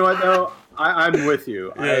 you know what though? I'm with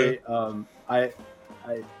you. Yeah.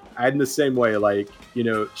 I'm the same way. Like, you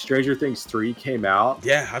know, Stranger Things 3 came out.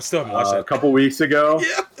 Yeah, I still haven't watched that a couple weeks ago.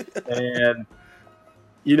 Yeah. And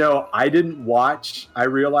you know, I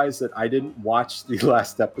realized that I didn't watch the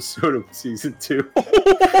last episode of season 2.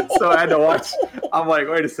 So I had to watch. I'm like,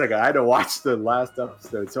 wait a second, I had to watch the last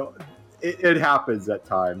episode. So it happens at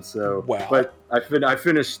times. So, but I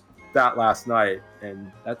finished that last night,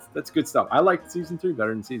 and that's good stuff. I like season 3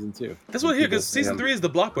 better than season 2. That's what I hear, because season 3 is the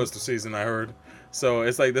blockbuster season, I heard. So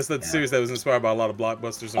it's like that's the series that was inspired by a lot of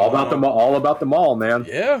blockbusters. All about the mall, man.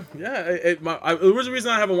 Yeah. The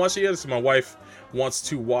reason I haven't watched it yet is my wife wants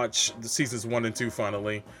to watch the seasons 1 and 2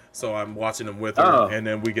 finally, so I'm watching them with her, and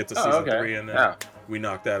then we get to season 3, and then we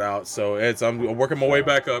knock that out. So I'm working my way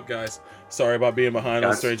back up, guys. Sorry about being behind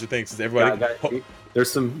on Stranger Things. Everybody,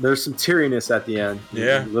 there's some teariness at the end.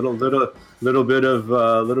 Yeah, little bit of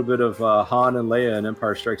Han and Leia in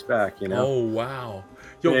Empire Strikes Back. You know. Oh wow.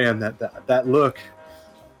 Yo, man, that look,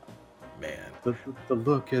 man, the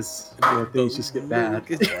look is things just get bad.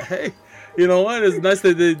 Hey, you know what? It's nice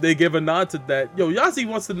that they give a nod to that. Yo, Yazi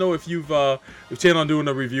wants to know if you plan on doing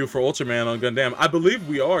a review for Ultraman on Gundam. I believe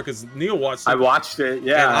we are, because Neil watched it. I watched it.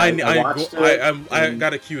 Yeah, and I watched it. I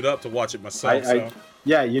got it queued up to watch it myself.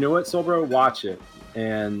 Yeah, you know what, Solbro, watch it.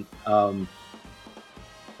 And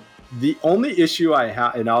the only issue I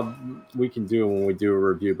have, and we can do it when we do a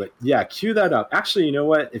review, but yeah, queue that up. Actually, you know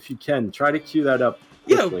what? If you can, try to queue that up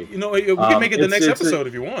quickly. Yeah, you know, we can make it the next episode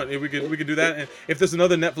if you want. We can do that. And if there's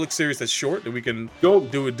another Netflix series that's short, then we can do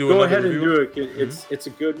ahead review. And do it. It's a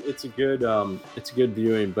good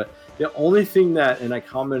viewing. But the only thing that, and I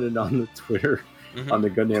commented on the Twitter, on the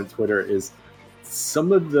Gundam Twitter, is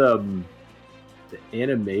some of the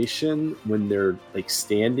animation when they're like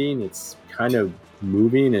standing, it's kind of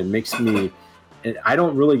moving and makes me, and I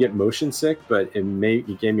don't really get motion sick, but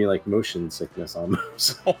it gave me like motion sickness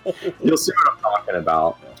almost. You'll see what I'm talking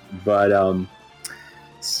about. But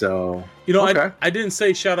so You know, Okay. I didn't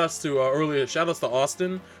say shout outs to earlier. Shout outs to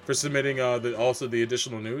Austin for submitting also the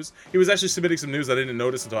additional news. He was actually submitting some news I didn't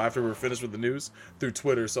notice until after we were finished with the news through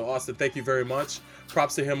Twitter. So Austin, thank you very much.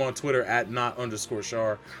 Props to him on Twitter at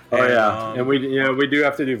 @not_Char. And we do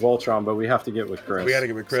have to do Voltron, but we have to get with Chris. We got to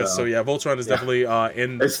get with Chris. So yeah, Voltron is definitely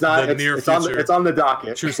in the near future. It's on the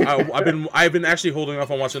docket. True. I've been actually holding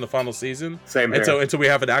off on watching the final season. Same here. Until we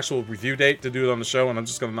have an actual review date to do it on the show, and I'm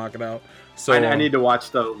just gonna knock it out. So I need to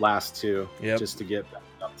watch the last two just to get back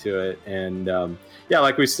up to it. And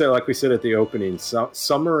like we said at the opening,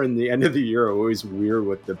 summer and the end of the year are always weird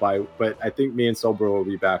with the bye. But I think me and Sobro will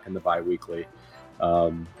be back in the bi-weekly.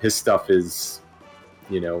 His stuff is,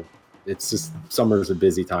 it's just summer is a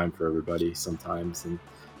busy time for everybody sometimes, and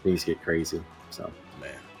things get crazy. So.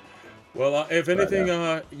 Well, if anything,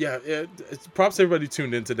 it's props to everybody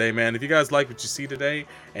tuned in today, man. If you guys like what you see today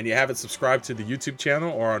and you haven't subscribed to the YouTube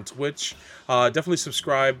channel or on Twitch, definitely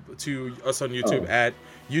subscribe to us on YouTube at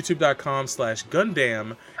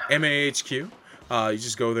youtube.com/GundamMAHQ. You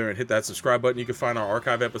just go there and hit that subscribe button. You can find our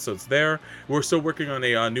archive episodes there. We're still working on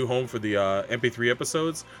a new home for the MP3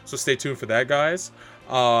 episodes, so stay tuned for that, guys.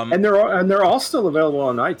 And they're all still available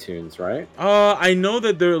on iTunes, right? I know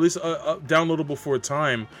that they're at least downloadable for a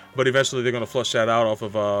time, but eventually they're going to flush that out off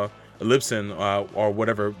of Libsyn or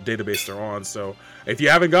whatever database they're on. So if you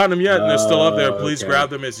haven't gotten them yet and they're still up there, please grab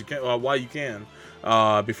them as you can while you can.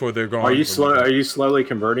 Before they're gone. Are you slowly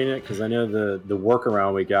converting it? Because I know the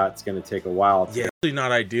workaround we got is going to take a while. Yeah, actually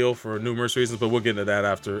not ideal for numerous reasons, but we'll get into that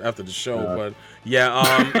after the show. But yeah,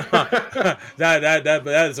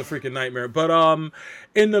 that is a freaking nightmare. But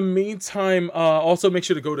in the meantime, also make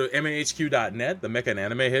sure to go to mahq.net, the Mecha and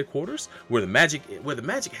Anime headquarters, where the magic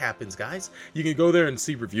happens, guys. You can go there and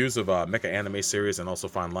see reviews of Mecha Anime series and also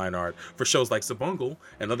find line art for shows like Sabungle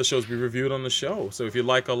and other shows we reviewed on the show. So if you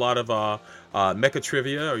like a lot of mecha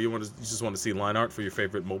trivia, or you just want to see line art for your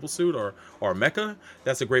favorite mobile suit or mecha,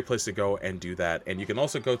 that's a great place to go and do that. And you can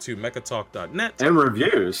also go to mechatalk.net and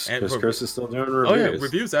reviews, because Chris is still doing reviews. Oh yeah,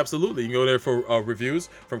 reviews, absolutely. You can go there for reviews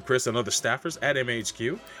from Chris and other staffers at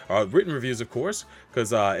MHQ. Written reviews, of course,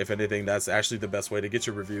 because if anything, that's actually the best way to get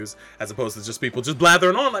your reviews, as opposed to just people just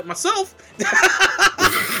blathering on like myself.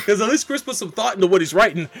 Because at least Chris put some thought into what he's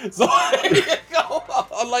writing. So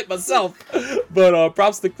unlike myself. But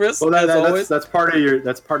props to Chris. Well, that's part of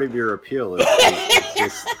your appeal.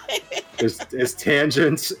 Is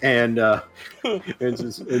tangents and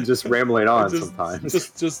just rambling on sometimes.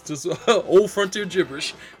 Just old frontier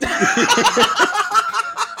gibberish.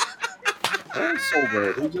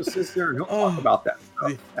 Sober. He just sits there and he'll talk about that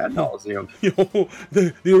stuff ad nauseum.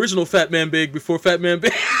 The original Fat Man Big before Fat Man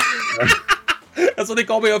Big. That's what they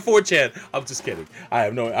call me on 4chan. I'm just kidding.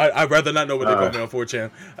 I'd rather not know what they call me on 4chan.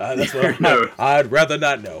 That's what I'd rather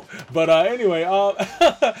not know. But anyway, go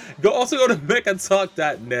to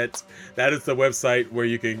mechatalk.net. That is the website where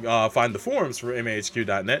you can find the forums for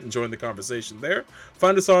mahq.net and join the conversation there.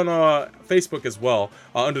 Find us on Facebook as well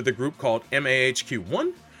under the group called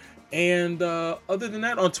MAHQ1. And other than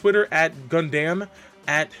that, on Twitter at Gundam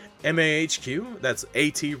at MAHQ. That's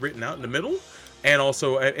AT written out in the middle. And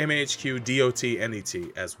also at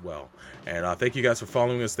MAHQ.DOTNET as well. And thank you guys for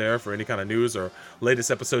following us there for any kind of news or latest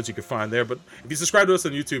episodes you can find there. But if you subscribe to us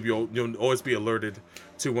on YouTube, you'll always be alerted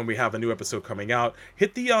to when we have a new episode coming out.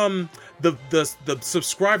 Hit the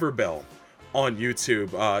subscriber bell on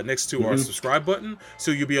YouTube next to our subscribe button, so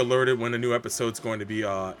you'll be alerted when a new episode's going to be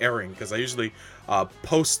airing, because I usually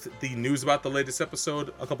post the news about the latest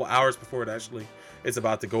episode a couple hours before it actually is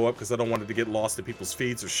about to go up, because I don't want it to get lost in people's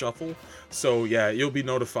feeds or shuffle. So yeah, you'll be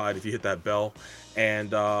notified if you hit that bell.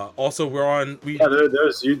 And also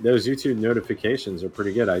those YouTube notifications are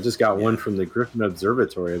pretty good. I just got one from the Griffin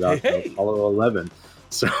Observatory about Apollo 11.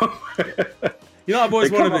 So I've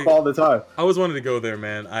always wanted to all the time. I always wanted to go there,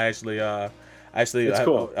 man. It's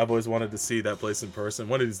cool. I've always wanted to see that place in person.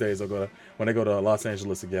 One of these days, when I go to Los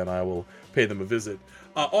Angeles again, I will pay them a visit.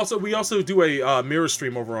 We also do a mirror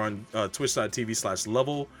stream over on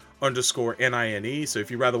twitch.tv/level_NINE. So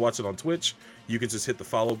if you'd rather watch it on Twitch, you can just hit the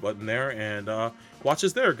follow button there and watch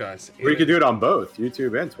us there, guys. We can do it on both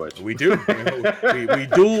YouTube and Twitch. We do.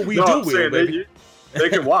 we do, baby. They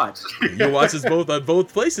can watch. You'll watch us both on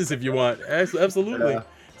both places if you want. Absolutely. Yeah.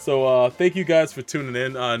 So thank you guys for tuning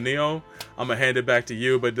in. Neo, I'm gonna hand it back to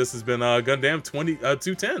you, but this has been Gundam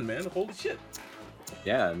 210, man. Holy shit.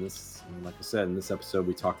 Yeah, and like I said, in this episode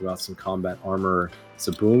we talked about some combat armor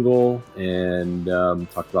Sabungle, and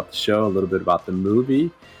talked about the show, a little bit about the movie,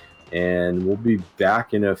 and we'll be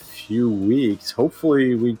back in a few weeks.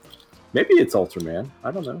 Hopefully maybe it's Ultraman.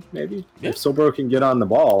 I don't know. Maybe if Sobro can get on the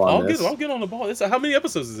ball on this. I'll get on the ball. How many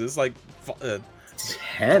episodes is this? Like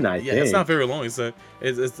 10, I think. it's not very long. It's a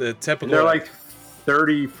typical. And they're like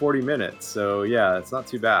 30, 40 minutes. So yeah, it's not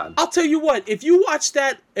too bad. I'll tell you what. If you watch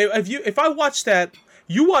that, if I watch that,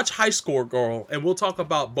 you watch High Score Girl, and we'll talk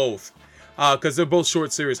about both, because they're both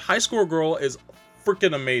short series. High Score Girl is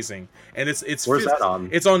freaking amazing, and it's Where's that on?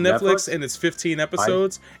 It's on Netflix, and it's 15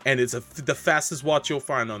 episodes, and it's the fastest watch you'll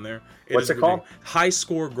find on there. What's it called? High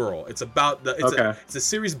Score Girl. It's about it's a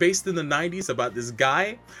series based in the 90s about this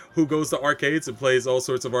guy who goes to arcades and plays all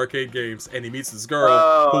sorts of arcade games, and he meets this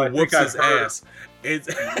girl who whoops his ass. It's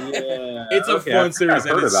it's a fun series,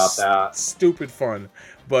 and it's about that. Stupid fun.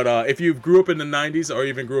 But if you grew up in the 90s or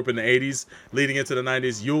even grew up in the 80s, leading into the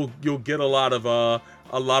 90s, you'll get a lot of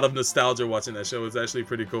nostalgia watching that show. It's actually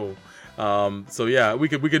pretty cool. So yeah, we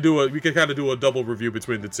could kind of do a double review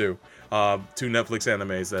between the two Netflix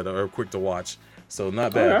animes that are quick to watch. So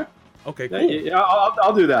not bad. Okay, cool. Yeah,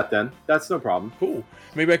 I'll do that then. That's no problem. Cool.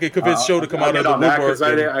 Maybe I could convince Show to come out of the woodwork.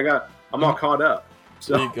 I'm all caught up.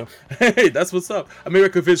 So. There you go. Hey, that's what's up. Maybe I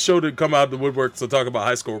could convince Show to come out of the woodwork to talk about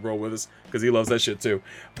High Score Girl with us, because he loves that shit too.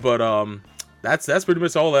 But that's pretty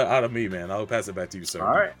much all out of me, man. I'll pass it back to you, sir.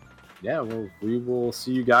 All right. Yeah, well, we will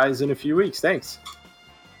see you guys in a few weeks. Thanks.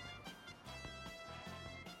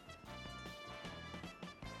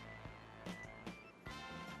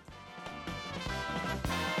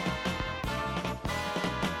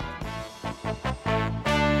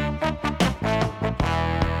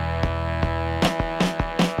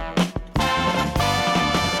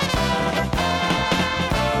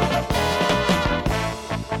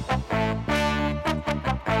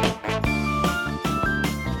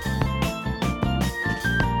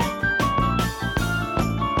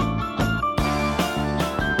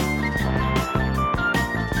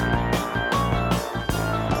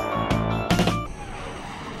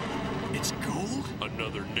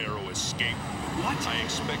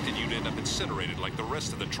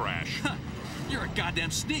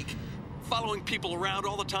 Sneak, following people around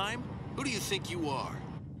all the time? Who do you think you are?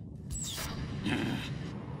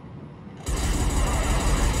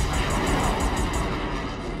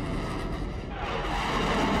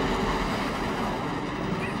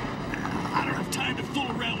 I don't have time to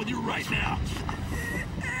fool around with you right now.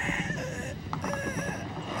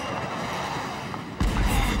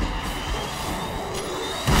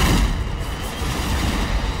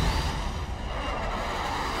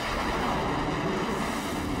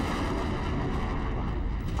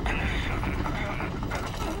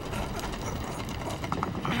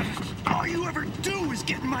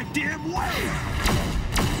 Damn way!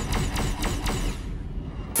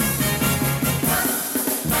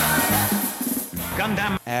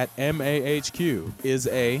 Gundam at MAHQ is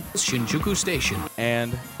a Shinjuku Station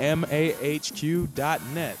and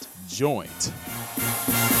MAHQ.net joint.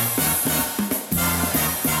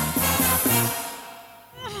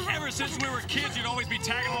 Ever since we were kids, you'd always be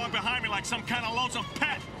tagging along behind me like some kind of lonesome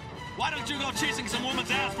pet. Why don't you go chasing some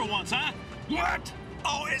woman's ass for once, huh? What?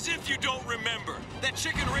 Oh, as if you don't remember. That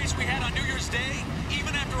chicken race we had on New Year's Day?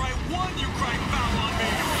 Even after I won, you cried foul on me.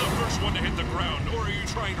 You were the first one to hit the ground, or are you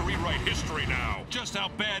trying to rewrite history now? Just how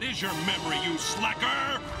bad is your memory, you slacker?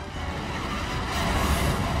 And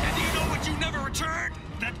do you know what you never returned?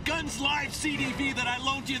 That Guns Live CDV that I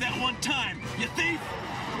loaned you that one time, you thief!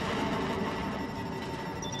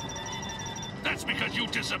 That's because you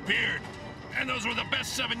disappeared. And those were the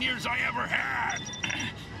best 7 years I ever had.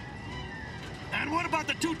 And what about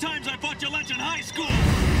the 2 times I fought you lunch in high school?